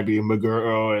bigwigs, that might be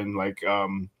Meguro and like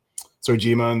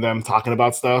Sorjima and them talking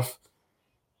about stuff,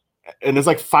 and there's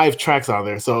like 5 tracks on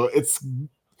there, so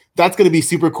that's gonna be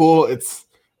super cool. It's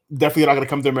definitely not going to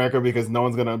come to America because no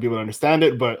one's going to be able to understand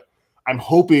it, but I'm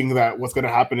hoping that what's going to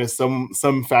happen is some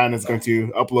fan is going to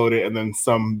upload it and then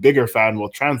some bigger fan will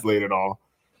translate it all,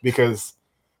 because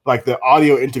like the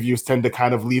audio interviews tend to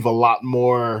kind of leave a lot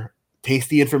more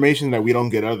tasty information that we don't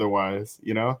get otherwise,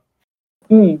 you know?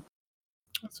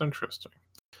 That's interesting.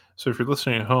 So if you're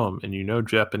listening at home and you know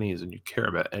Japanese and you care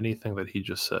about anything that he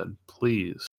just said,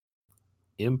 please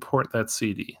import that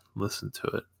CD, listen to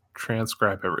it,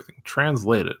 transcribe everything,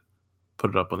 translate it, put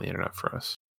it up on the internet for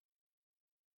us.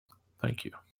 Thank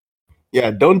you. Yeah,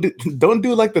 don't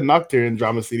do like the Nocturne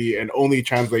drama CD and only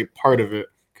translate part of it,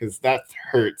 because that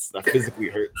hurts. That physically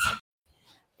hurts.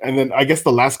 And then I guess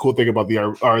the last cool thing about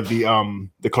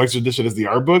the collector's edition is the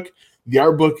art book. The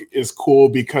art book is cool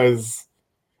because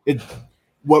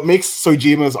what makes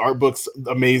Sojima's art books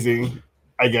amazing,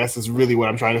 I guess, is really what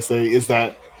I'm trying to say, is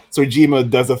that Sojima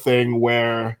does a thing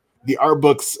where the art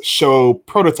books show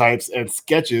prototypes and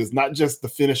sketches, not just the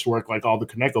finished work like all the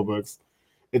Kaneko books.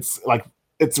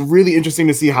 It's really interesting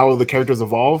to see how the characters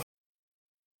evolve.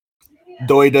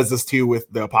 Doi does this too with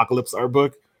the Apocalypse art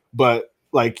book, but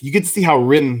like you get to see how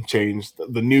Rin changed.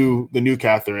 The new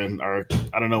Catherine, or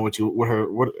I don't know what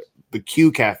the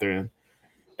Q Catherine,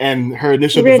 and her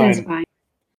initial design. Fine.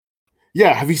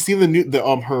 Yeah, have you seen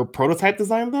her prototype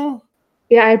design though?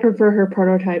 Yeah, I prefer her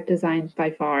prototype designs by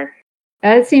far.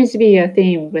 That seems to be a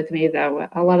theme with me, though.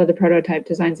 A lot of the prototype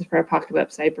designs for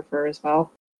Apocalypse I prefer as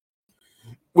well.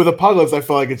 With Apocalypse, I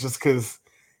feel like it's just because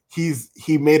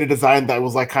he made a design that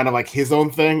was like kind of like his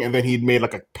own thing, and then he'd made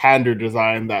like a pander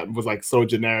design that was like so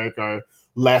generic or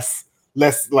less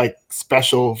like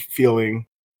special feeling.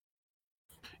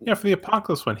 Yeah, for the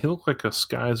Apocalypse one, he looked like a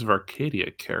Skies of Arcadia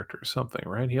character or something,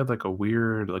 right? He had like a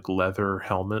weird like leather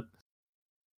helmet.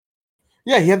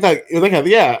 Yeah, he had that.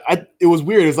 It was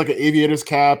weird. It was like an aviator's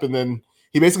cap, and then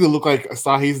he basically looked like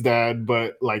Asahi's dad,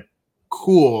 but like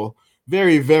cool.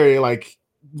 Very, very like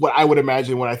what I would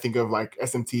imagine when I think of like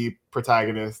SMT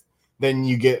protagonist. Then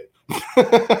you get. They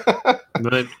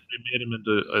made him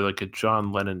into like a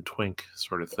John Lennon twink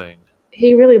sort of thing.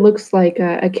 He really looks like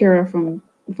Akira from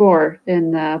 4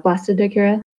 in Blasted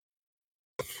Akira.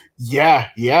 Yeah,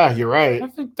 you're right. I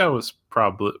think that was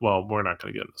probably. Well, we're not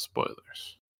going to get into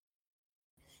spoilers.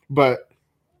 But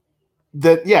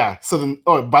that, yeah. So then,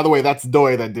 oh, by the way, that's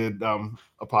Doi that did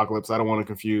Apocalypse. I don't want to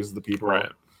confuse the people, right?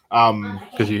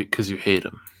 Because you hate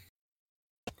him.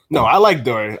 No, I like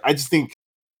Doi. I just think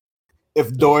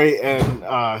if Doi and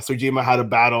Sojima had a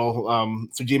battle,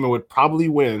 Sojima would probably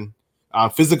win.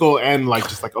 Physical and like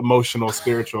just like emotional,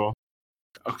 spiritual.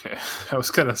 Okay, I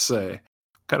was gonna say,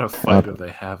 what kind of fight are they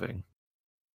having?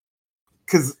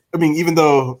 Because I mean, even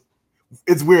though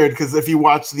it's weird, because if you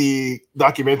watch the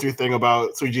documentary thing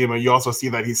about Sojima, you also see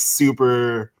that he's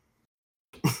super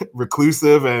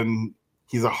reclusive and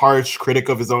he's a harsh critic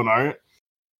of his own art,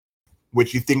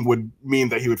 which you think would mean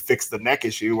that he would fix the neck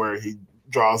issue where he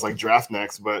draws like giraffe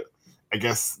necks, but I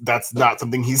guess that's not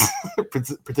something he's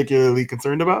particularly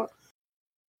concerned about.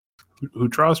 Who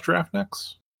draws giraffe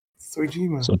necks?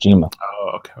 Sojima.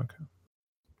 Oh, okay.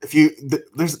 If you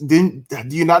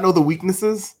do you not know the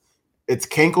weaknesses? It's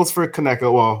Cankles for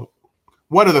Kaneko. Well,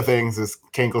 one of the things is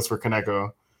Cankles for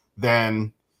Kaneko.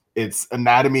 Then it's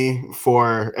Anatomy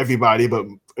for everybody, but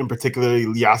in particular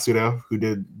Yasuda, who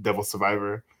did Devil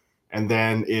Survivor. And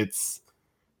then it's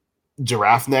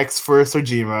Giraffe Necks for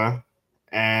Sojima.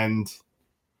 And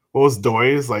what was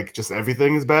Doi's? Like, just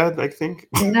everything is bad, I think.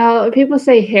 No, people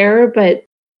say hair, but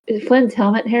Flint's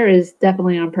helmet hair is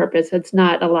definitely on purpose. It's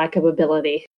not a lack of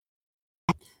ability.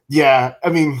 Yeah, I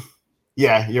mean,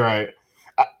 yeah, you're right.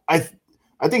 I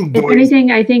think if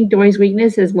anything, I think Doi's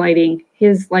weakness is lighting.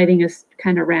 His lighting is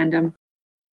kind of random.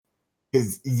 He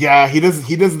does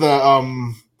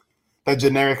the that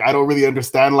generic. I don't really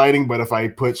understand lighting, but if I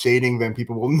put shading, then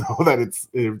people will know that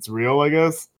it's real. I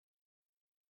guess.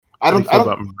 I don't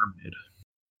about Mermaid.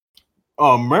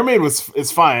 Oh, Mermaid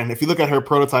is fine. If you look at her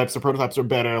prototypes, the prototypes are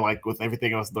better. Like with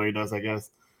everything else Doi does, I guess.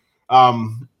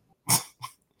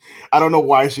 I don't know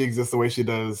why she exists the way she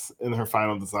does in her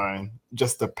final design.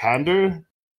 Just to pander.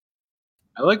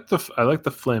 I like the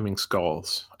flaming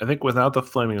skulls. I think without the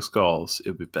flaming skulls, it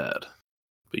would be bad.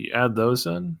 But you add those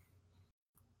in,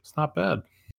 it's not bad.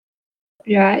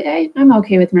 Yeah, I'm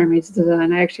okay with Mermaid's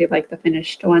design. I actually like the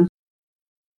finished one.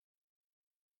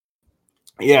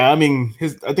 Yeah, I mean,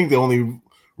 I think the only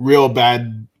real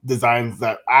bad designs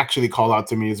that actually call out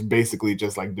to me is basically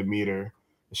just like Demeter.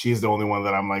 She's the only one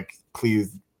that I'm like,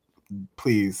 please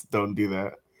don't do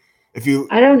that.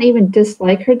 I don't even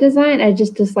dislike her design. I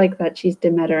just dislike that she's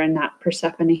Demeter and not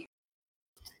Persephone.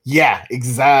 Yeah,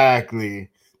 exactly.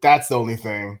 That's the only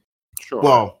thing. Sure.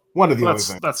 Well, one of the other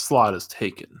things. That slot is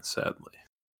taken, sadly.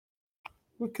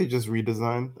 We could just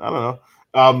redesign. I don't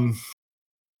know.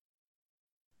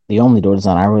 The only door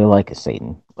design I really like is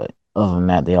Satan, but other than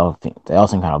that, they all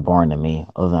seem kind of boring to me.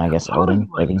 Other than I guess Odin,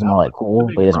 like he's more like cool,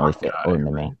 but he doesn't really fit Odin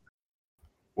to me.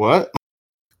 What?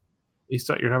 You're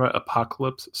talking about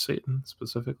Apocalypse Satan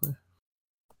specifically?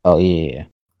 Oh yeah.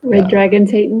 Red Dragon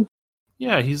Satan?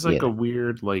 Yeah, he's like a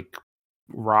weird like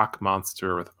rock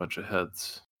monster with a bunch of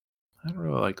heads. I don't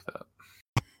really like that.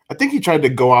 I think he tried to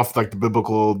go off like the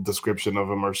biblical description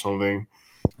of him or something.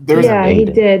 He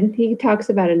did. He talks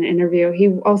about it in an interview. He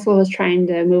also was trying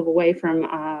to move away from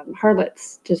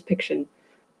Harlot's depiction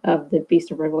of the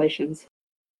Beast of Revelations.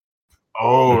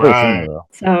 Oh, right.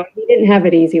 So he didn't have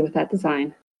it easy with that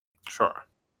design. Sure.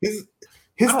 His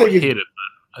I don't hate it,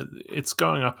 but it's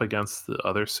going up against the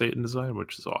other Satan design,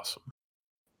 which is awesome.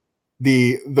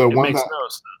 The it one makes that no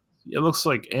sense. It looks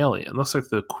like Alien. It looks like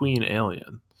the Queen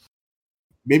Alien.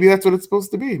 Maybe that's what it's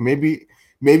supposed to be. Maybe.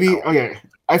 Okay.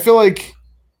 I feel like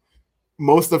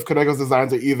most of Kaneko's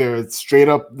designs are either straight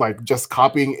up like just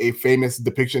copying a famous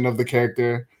depiction of the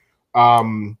character,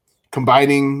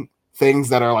 combining things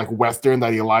that are like Western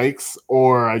that he likes,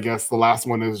 or I guess the last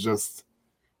one is just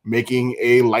making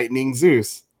a lightning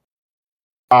Zeus.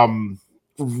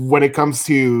 When it comes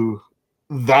to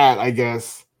that, I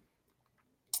guess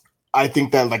I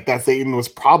think that like that Satan was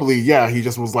probably he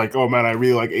just was like, oh man, I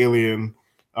really like Alien.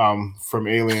 From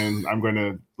Alien, I'm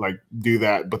gonna like do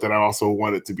that, but then I also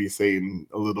want it to be Satan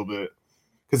a little bit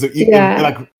because it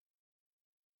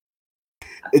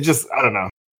just I don't know.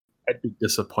 I'd be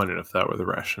disappointed if that were the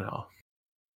rationale.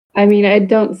 I mean, I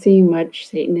don't see much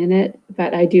Satan in it,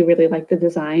 but I do really like the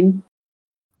design.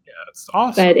 Yeah, it's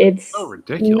awesome. But it's so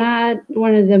ridiculous. Not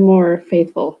one of the more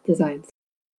faithful designs.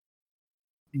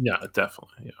 Yeah,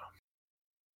 definitely. Yeah.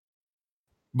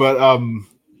 But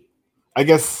I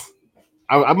guess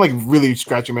I'm like really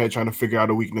scratching my head trying to figure out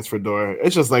a weakness for Dora.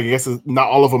 It's just like I guess not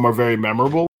all of them are very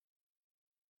memorable.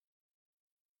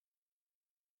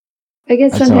 I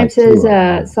guess sometimes his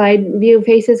side view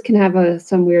faces can have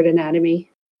some weird anatomy,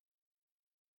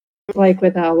 like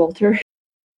with Walter.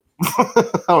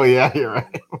 Oh yeah, you're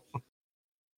right.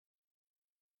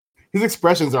 His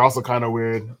expressions are also kind of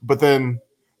weird, but then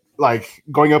like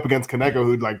going up against Kaneko,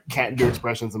 who like can't do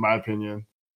expressions, in my opinion.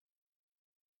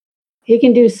 He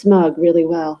can do smug really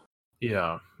well.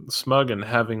 Yeah, Smug and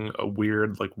having a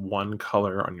weird like one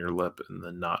color on your lip and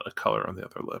then not a color on the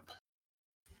other lip.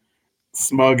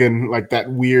 Smug and like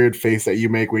that weird face that you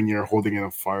make when you're holding in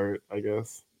a fart, I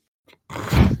guess.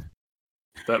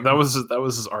 That was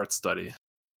his art study.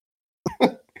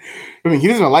 I mean, he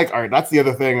doesn't like art. That's the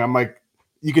other thing. I'm like,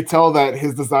 you could tell that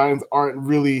his designs aren't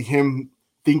really him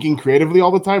thinking creatively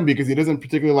all the time because he doesn't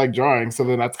particularly like drawing. So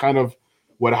then that's kind of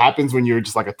what happens when you're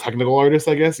just like a technical artist,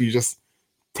 I guess. You just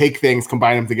take things,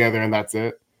 combine them together, and that's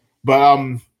it.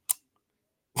 But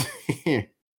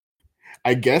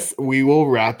I guess we will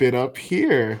wrap it up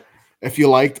here. If you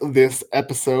liked this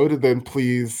episode, then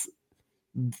please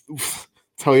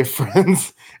tell your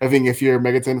friends. I think if you're a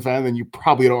Megaton fan, then you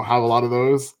probably don't have a lot of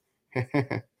those.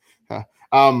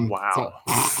 Wow.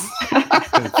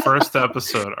 First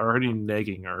episode already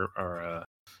negging our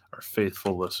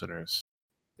faithful listeners.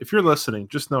 If you're listening,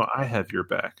 just know I have your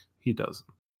back. He doesn't.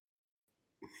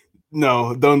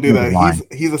 No, don't do that.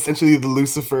 He's essentially the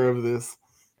Lucifer of this.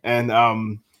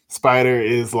 And Spider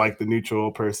is like the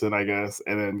neutral person, I guess.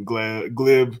 And then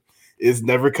Glib is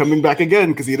never coming back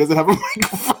again because he doesn't have a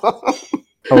microphone.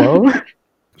 Hello?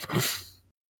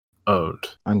 Owned.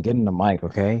 I'm getting the mic,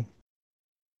 okay?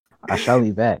 I shall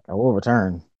be back. I will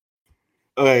return.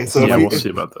 Okay, so yeah, we'll see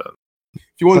about that. If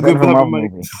you want Glib to have a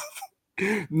mic,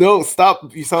 movie. no,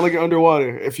 stop. You sound like you're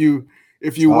underwater. If you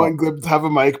want Glib to have a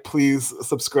mic, please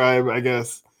subscribe, I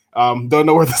guess. Don't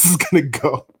know where this is gonna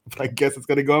go, but I guess it's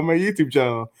gonna go on my YouTube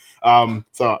channel.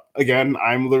 So again,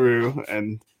 I'm LaRue,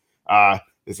 and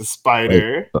this is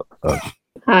Spider.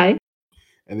 Hi.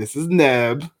 And this is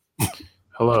Neb.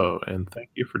 Hello, and thank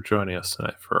you for joining us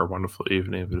tonight for our wonderful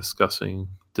evening of discussing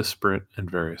disparate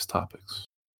and various topics.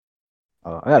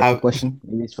 I got a question.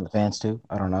 Maybe it's for the fans too.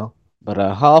 I don't know. But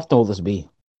how often will this be?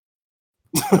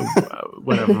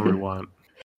 Whenever we want.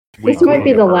 This might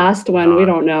be the last one. We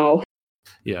don't know.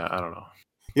 Yeah, I don't know.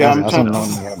 Yeah, I'm trying to know when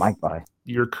you got a mic by.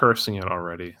 You're cursing it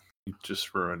already. You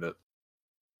just ruined it.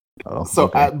 Oh, so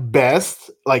okay. at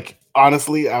best, like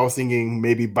honestly, I was thinking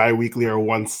maybe bi-weekly or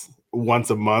once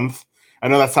a month. I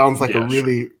know that sounds like a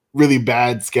really, really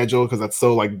bad schedule because that's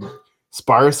so like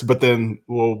sparse, but then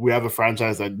we have a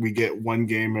franchise that we get one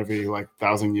game every like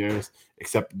 1,000 years,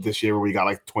 except this year where we got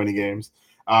like 20 games.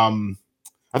 I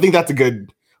think that's a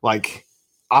good like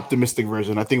optimistic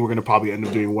version. I think we're gonna probably end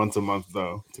up doing once a month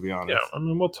though, to be honest. Yeah, I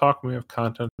mean we'll talk when we have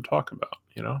content to talk about,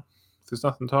 you know? If there's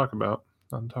nothing to talk about,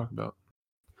 nothing to talk about.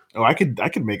 Oh, I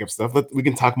could make up stuff. We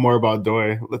can talk more about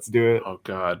Doi. Let's do it. Oh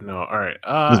God, no. All right.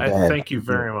 I thank you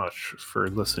very much for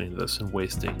listening to this and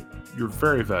wasting your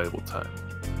very valuable time.